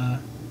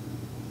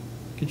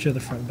could show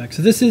the front and back.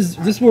 So this is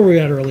where we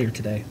were at earlier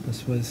today.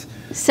 This was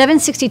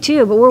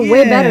 762, but we're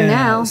way better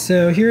now.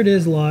 So here it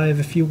is live.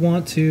 If you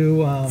want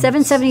to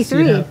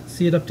 773.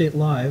 see it update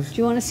live. Do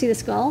you want to see the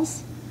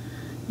skulls?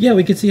 Yeah,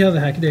 we can see how the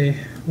Hackaday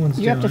one's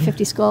You're doing. up to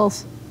 50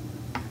 skulls.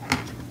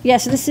 Yeah,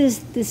 so this is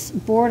this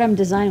board I'm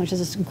designing, which is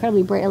this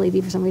incredibly bright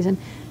LED for some reason.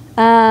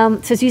 So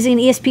it's using an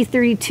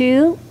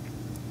ESP32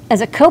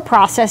 as a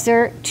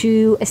coprocessor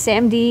to a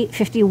SAMD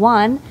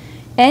 51,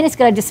 and it's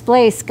got a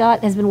display.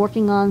 Scott has been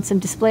working on some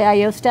display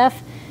I/O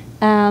stuff,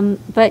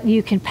 but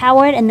you can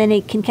power it, and then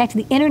it can connect to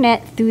the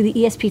internet through the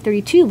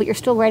ESP32. But you're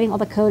still writing all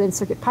the code in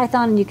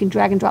CircuitPython, and you can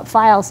drag and drop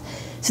files.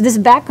 So this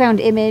background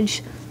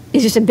image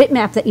is just a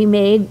bitmap that you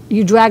made.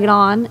 You drag it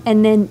on,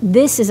 and then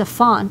this is a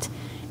font.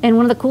 And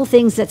one of the cool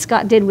things that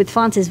Scott did with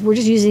fonts is we're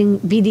just using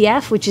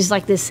BDF, which is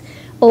like this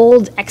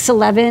old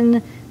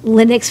X11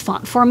 Linux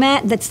font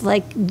format that's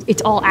like,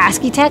 it's all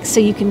ASCII text, so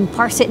you can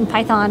parse it in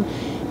Python.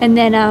 And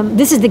then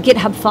this is the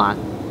GitHub font,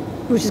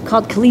 which is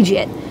called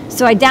Collegiate.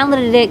 So I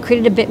downloaded it,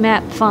 created a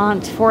bitmap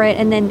font for it,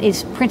 and then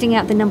it's printing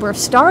out the number of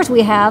stars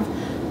we have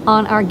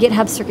on our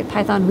GitHub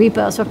CircuitPython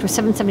repo, so up to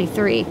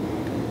 773.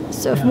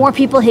 So if more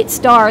people hit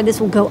star, this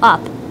will go up.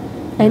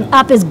 And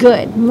up is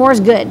good. More is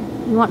good.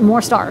 You want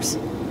more stars.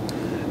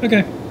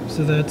 Okay,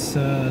 so that's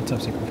top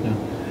secret for now.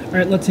 All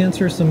right, let's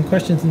answer some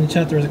questions in the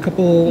chat. There was a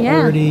couple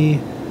already.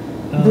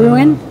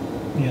 Brewing?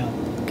 Yeah.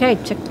 Okay,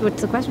 check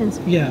what's the questions.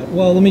 Yeah,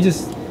 well, let me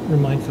just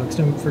remind folks,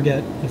 don't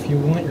forget, if you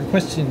want your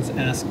questions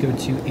asked, go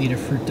to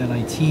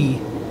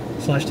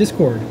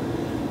adafruit.it/discord.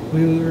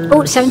 We were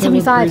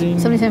 775. celebrating-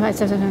 775,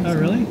 775. Oh,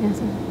 really? Yeah,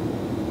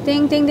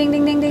 ding, ding, ding,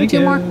 ding, ding, ding. Thank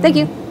Two you. more. Thank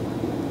you.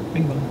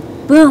 Bing bong.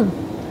 Boom.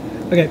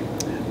 Okay.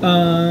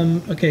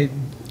 Okay.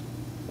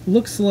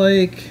 Looks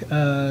like,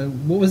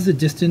 what was the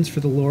distance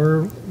for the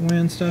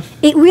LoRaWAN stuff?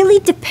 It really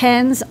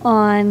depends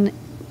on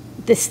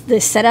the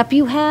setup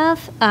you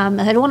have. I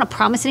don't want to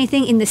promise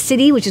anything. In the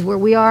city, which is where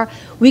we are,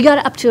 we got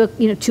up to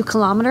 2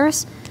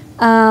 kilometers.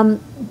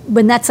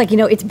 When that's like,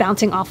 it's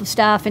bouncing off of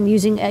stuff and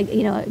using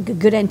a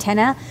good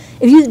antenna.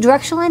 If you use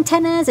directional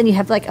antennas and you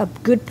have like a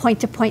good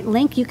point-to-point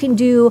link, you can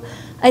do,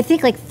 I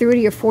think, like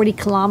 30 or 40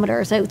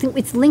 kilometers. I think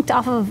it's linked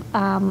off of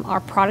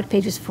our product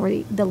pages for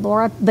the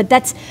LoRa, but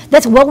that's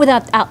well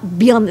without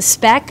beyond the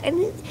spec.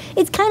 And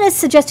it's kind of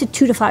suggested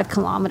 2 to 5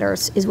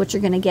 kilometers is what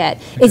you're going to get.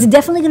 Okay. It's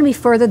definitely going to be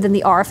further than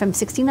the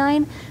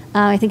RFM69.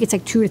 I think it's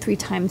like 2 or 3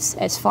 times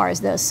as far as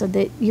those. So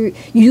that you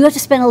have to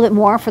spend a little bit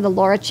more for the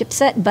LoRa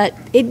chipset, but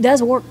it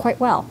does work quite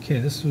well. Okay,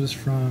 this was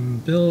from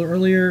Bill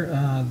earlier.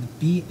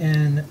 The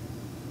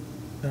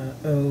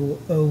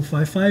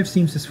BN0055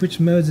 seems to switch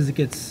modes as it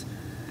gets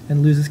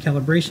and loses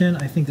calibration.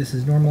 I think this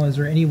is normal. Is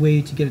there any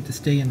way to get it to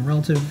stay in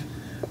relative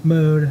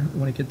mode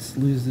when it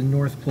loses the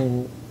North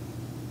Pole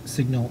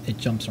signal? It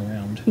jumps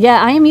around.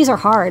 Yeah, IMUs are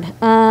hard.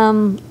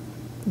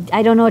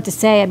 I don't know what to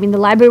say. I mean, the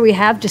library we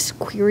have just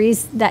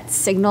queries that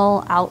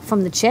signal out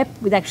from the chip.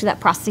 Actually, that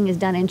processing is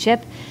done in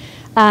chip.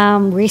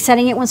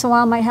 Resetting it once in a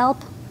while might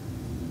help.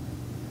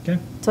 Okay.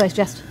 So I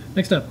suggest.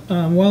 Next up,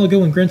 a while ago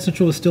when Grand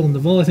Central was still in the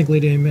vault, I think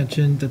Lady A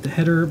mentioned that the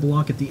header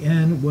block at the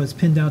end was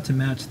pinned out to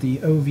match the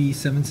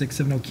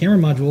OV7670 camera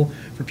module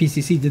for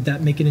PCC. Did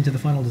that make it into the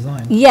final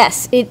design?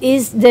 Yes, it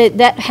is.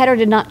 That header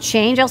did not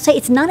change. I'll say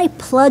it's not a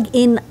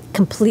plug-in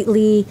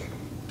completely.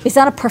 It's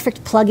not a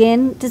perfect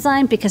plug-in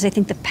design because I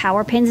think the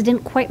power pins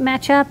didn't quite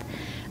match up,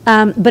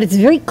 but it's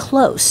very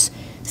close.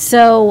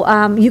 So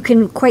you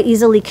can quite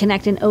easily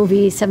connect an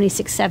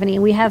OV7670,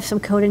 and we have some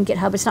code in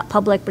GitHub. It's not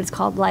public, but it's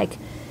called like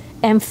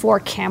M4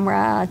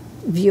 camera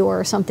viewer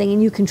or something,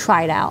 and you can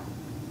try it out.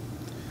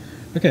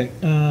 Okay,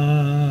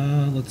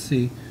 let's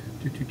see.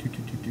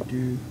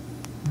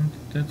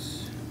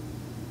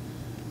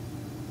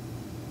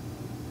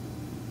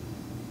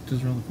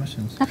 Those are all the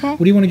questions. Okay. What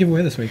do you want to give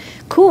away this week?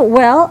 Cool.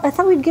 Well, I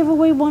thought we'd give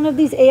away one of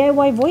these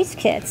AIY voice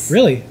kits.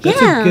 Really?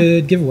 That's a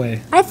good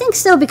giveaway. I think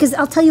so, because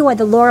I'll tell you why.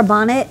 The LoRa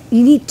bonnet,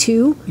 you need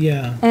 2.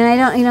 Yeah.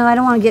 And I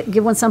don't want to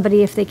give one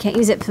somebody if they can't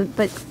use it.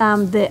 But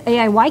the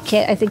AIY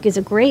kit, I think, is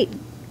a great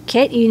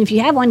kit. Even if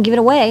you have one, give it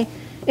away.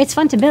 It's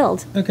fun to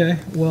build. Okay.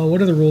 Well,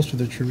 what are the rules for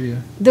the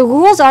trivia? The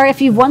rules are, if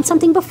you've won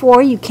something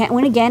before, you can't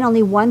win again.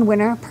 Only one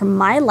winner per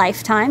my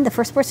lifetime. The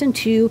first person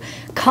to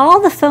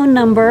call the phone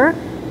number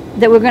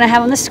that we're going to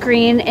have on the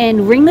screen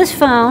and ring this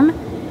phone.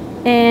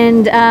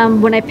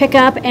 And when I pick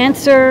up,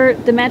 answer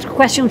the magical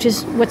question, which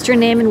is what's your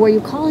name and where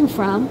you're calling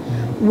from,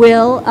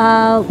 will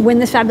win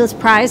this fabulous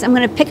prize. I'm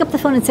going to pick up the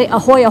phone and say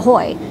ahoy,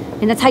 ahoy.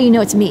 And that's how you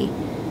know it's me.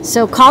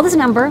 So call this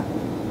number.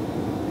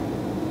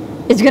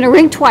 It's going to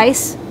ring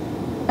twice.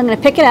 I'm going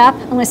to pick it up.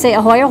 I'm going to say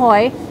ahoy,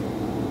 ahoy.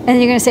 And then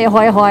you're going to say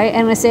ahoy, ahoy. And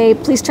I'm going to say,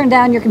 please turn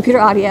down your computer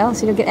audio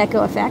so you don't get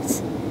echo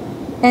effects.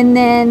 And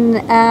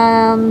then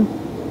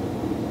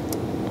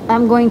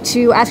I'm going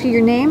to ask you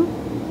your name,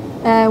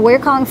 where you're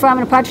calling from,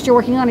 and a project you're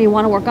working on or you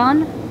want to work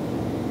on.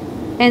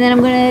 And then I'm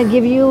going to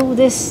give you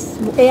this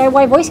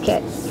AIY voice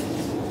kit,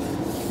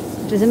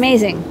 which is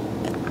amazing.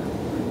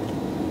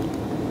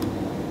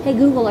 Hey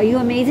Google, are you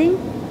amazing?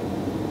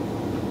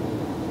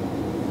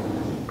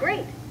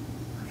 Great.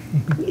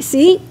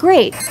 See?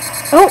 Great.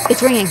 Oh,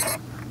 it's ringing.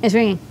 It's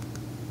ringing.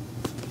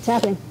 It's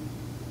happening.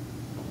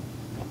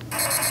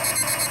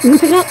 Can you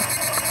pick it up?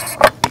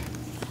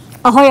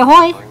 Ahoy,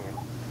 ahoy.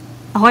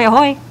 Ahoy,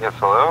 ahoy. Yes,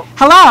 hello?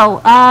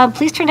 Hello.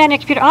 Please turn down your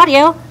computer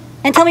audio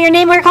and tell me your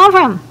name, where you're calling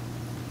from.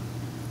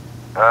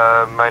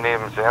 My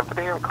name is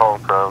Anthony. I'm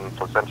calling from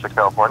Placentia,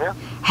 California.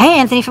 Hey,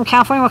 Anthony from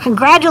California. Well,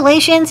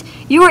 congratulations.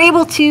 You were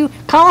able to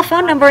call a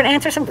phone number and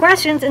answer some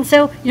questions, and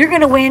so you're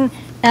going to win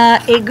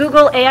a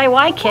Google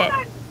AIY kit.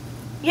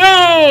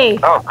 Yay!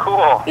 Oh,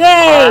 cool.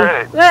 Yay! All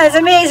right. Well, that's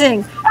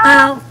amazing.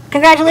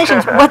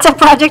 Congratulations. What's a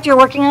project you're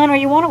working on or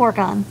you want to work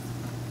on?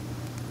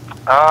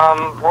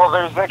 Well,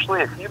 there's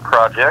actually a few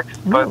projects,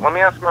 but let me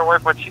ask my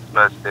wife what she's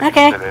most interested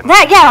Okay. in.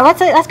 Yeah,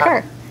 let's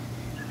her.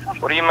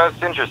 What are you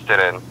most interested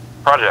in?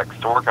 Projects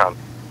to work on.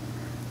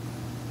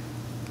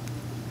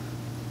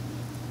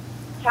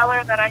 Tell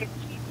her that I teach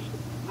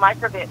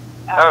microbit.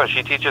 Oh,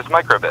 she teaches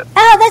microbit.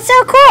 Oh, that's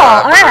so cool.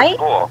 All right.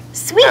 Cool.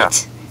 Sweet. Yeah.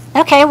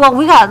 Okay, well,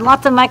 we got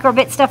lots of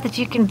microbit stuff that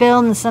you can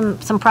build and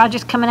some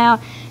projects coming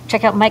out.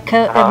 Check out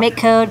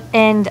MakeCode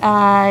and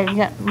you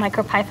got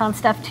MicroPython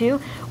stuff too.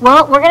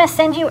 Well, we're going to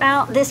send you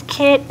out this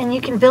kit and you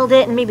can build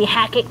it and maybe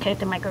hack it, connect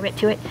the microbit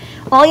to it.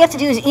 All you have to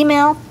do is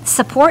email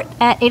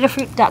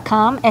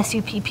support@adafruit.com,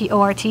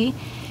 SUPPORT,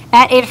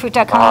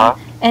 @adafruit.com,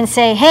 and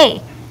say,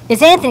 hey,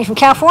 it's Anthony from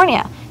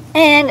California,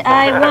 and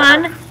I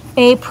won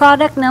a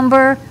product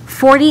number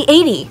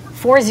 4080,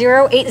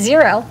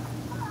 4080,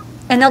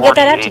 and they'll get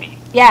that out to you.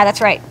 Yeah,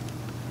 that's right.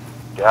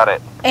 Got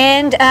it.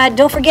 And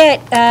don't forget,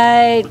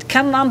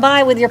 come on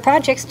by with your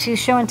projects to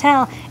show and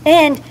tell.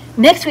 And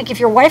next week, if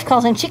your wife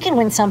calls in, she can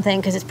win something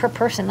because it's per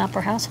person, not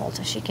per household.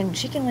 So she can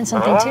win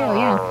something too.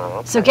 Yeah.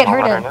 Okay. So get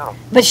her I'll let her to. know.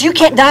 But you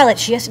can't dial it.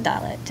 She has to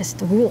dial it. Just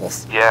the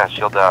rules. Yeah,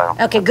 she'll dial.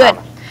 Okay, good.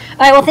 All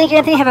right. Well, thank you,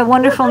 Anthony. Have a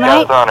wonderful Yeah,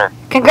 night. it's on her.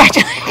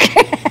 Congratulations.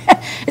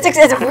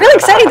 It's really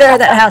exciting there at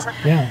that house.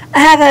 Yeah.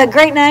 Have a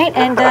great night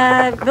and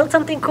build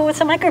something cool with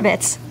some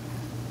microbits.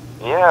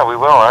 Yeah, we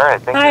will. All right.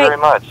 Thank All you right.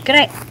 very much. Good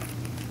night.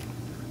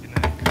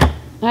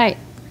 All right.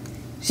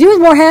 She was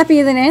more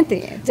happy than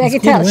Anthony. I It's could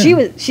cool tell. to She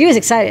win. was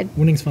excited.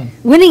 Winning's fun.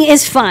 Winning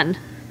is fun.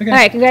 Okay. All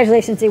right.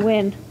 Congratulations. They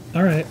win.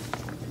 All right.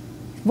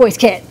 Voice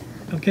kit.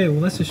 Okay,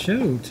 well, that's the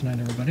show tonight,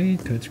 everybody.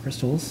 Codes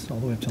Crystals, all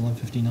the way up to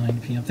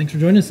 11:59 p.m. Thanks for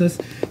joining us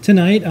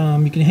tonight.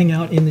 You can hang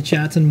out in the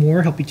chats and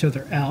more, help each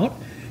other out,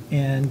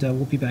 and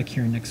we'll be back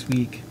here next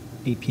week,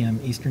 8 p.m.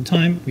 Eastern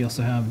Time. We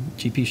also have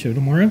GP show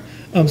tomorrow.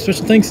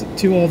 Special thanks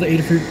to all the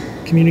Adafruit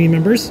community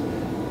members,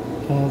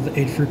 all the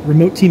Adafruit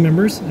remote team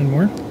members, and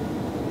more.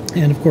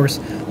 And, of course,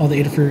 all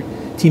the Adafruit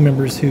team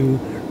members who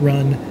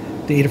run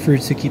the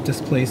Adafruits who keep this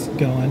place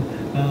going.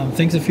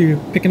 Thanks if you're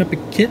picking up a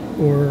kit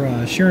or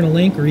sharing a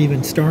link or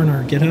even starring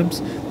our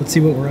GitHubs. Let's see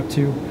what we're up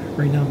to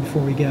right now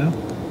before we go.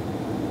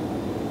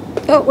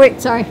 Oh, wait.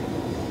 Sorry.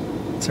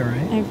 It's all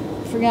right. I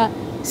forgot.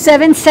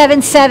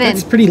 777.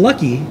 That's pretty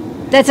lucky.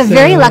 That's a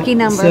very lucky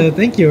number. So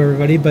thank you,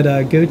 everybody. But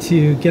go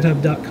to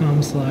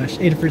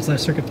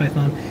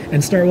github.com/adafruit/CircuitPython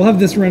and start. We'll have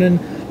this running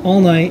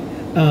all night.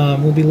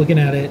 We'll be looking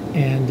at it,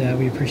 and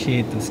we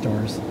appreciate the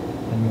stars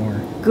and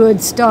more.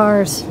 Good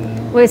stars. So,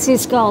 Wait, see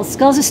skulls.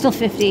 Skulls are still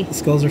 50.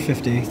 skulls are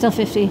 50. Still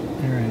 50. All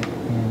right.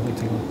 We'll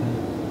take a look at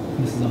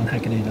that. This is on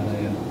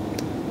hackaday.io.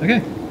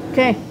 Okay.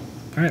 Okay.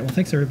 All right. Well,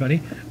 thanks,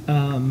 everybody.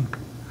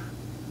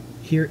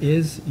 Here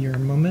is your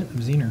moment of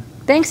Zener.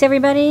 Thanks,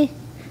 everybody.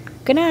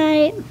 Good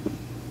night.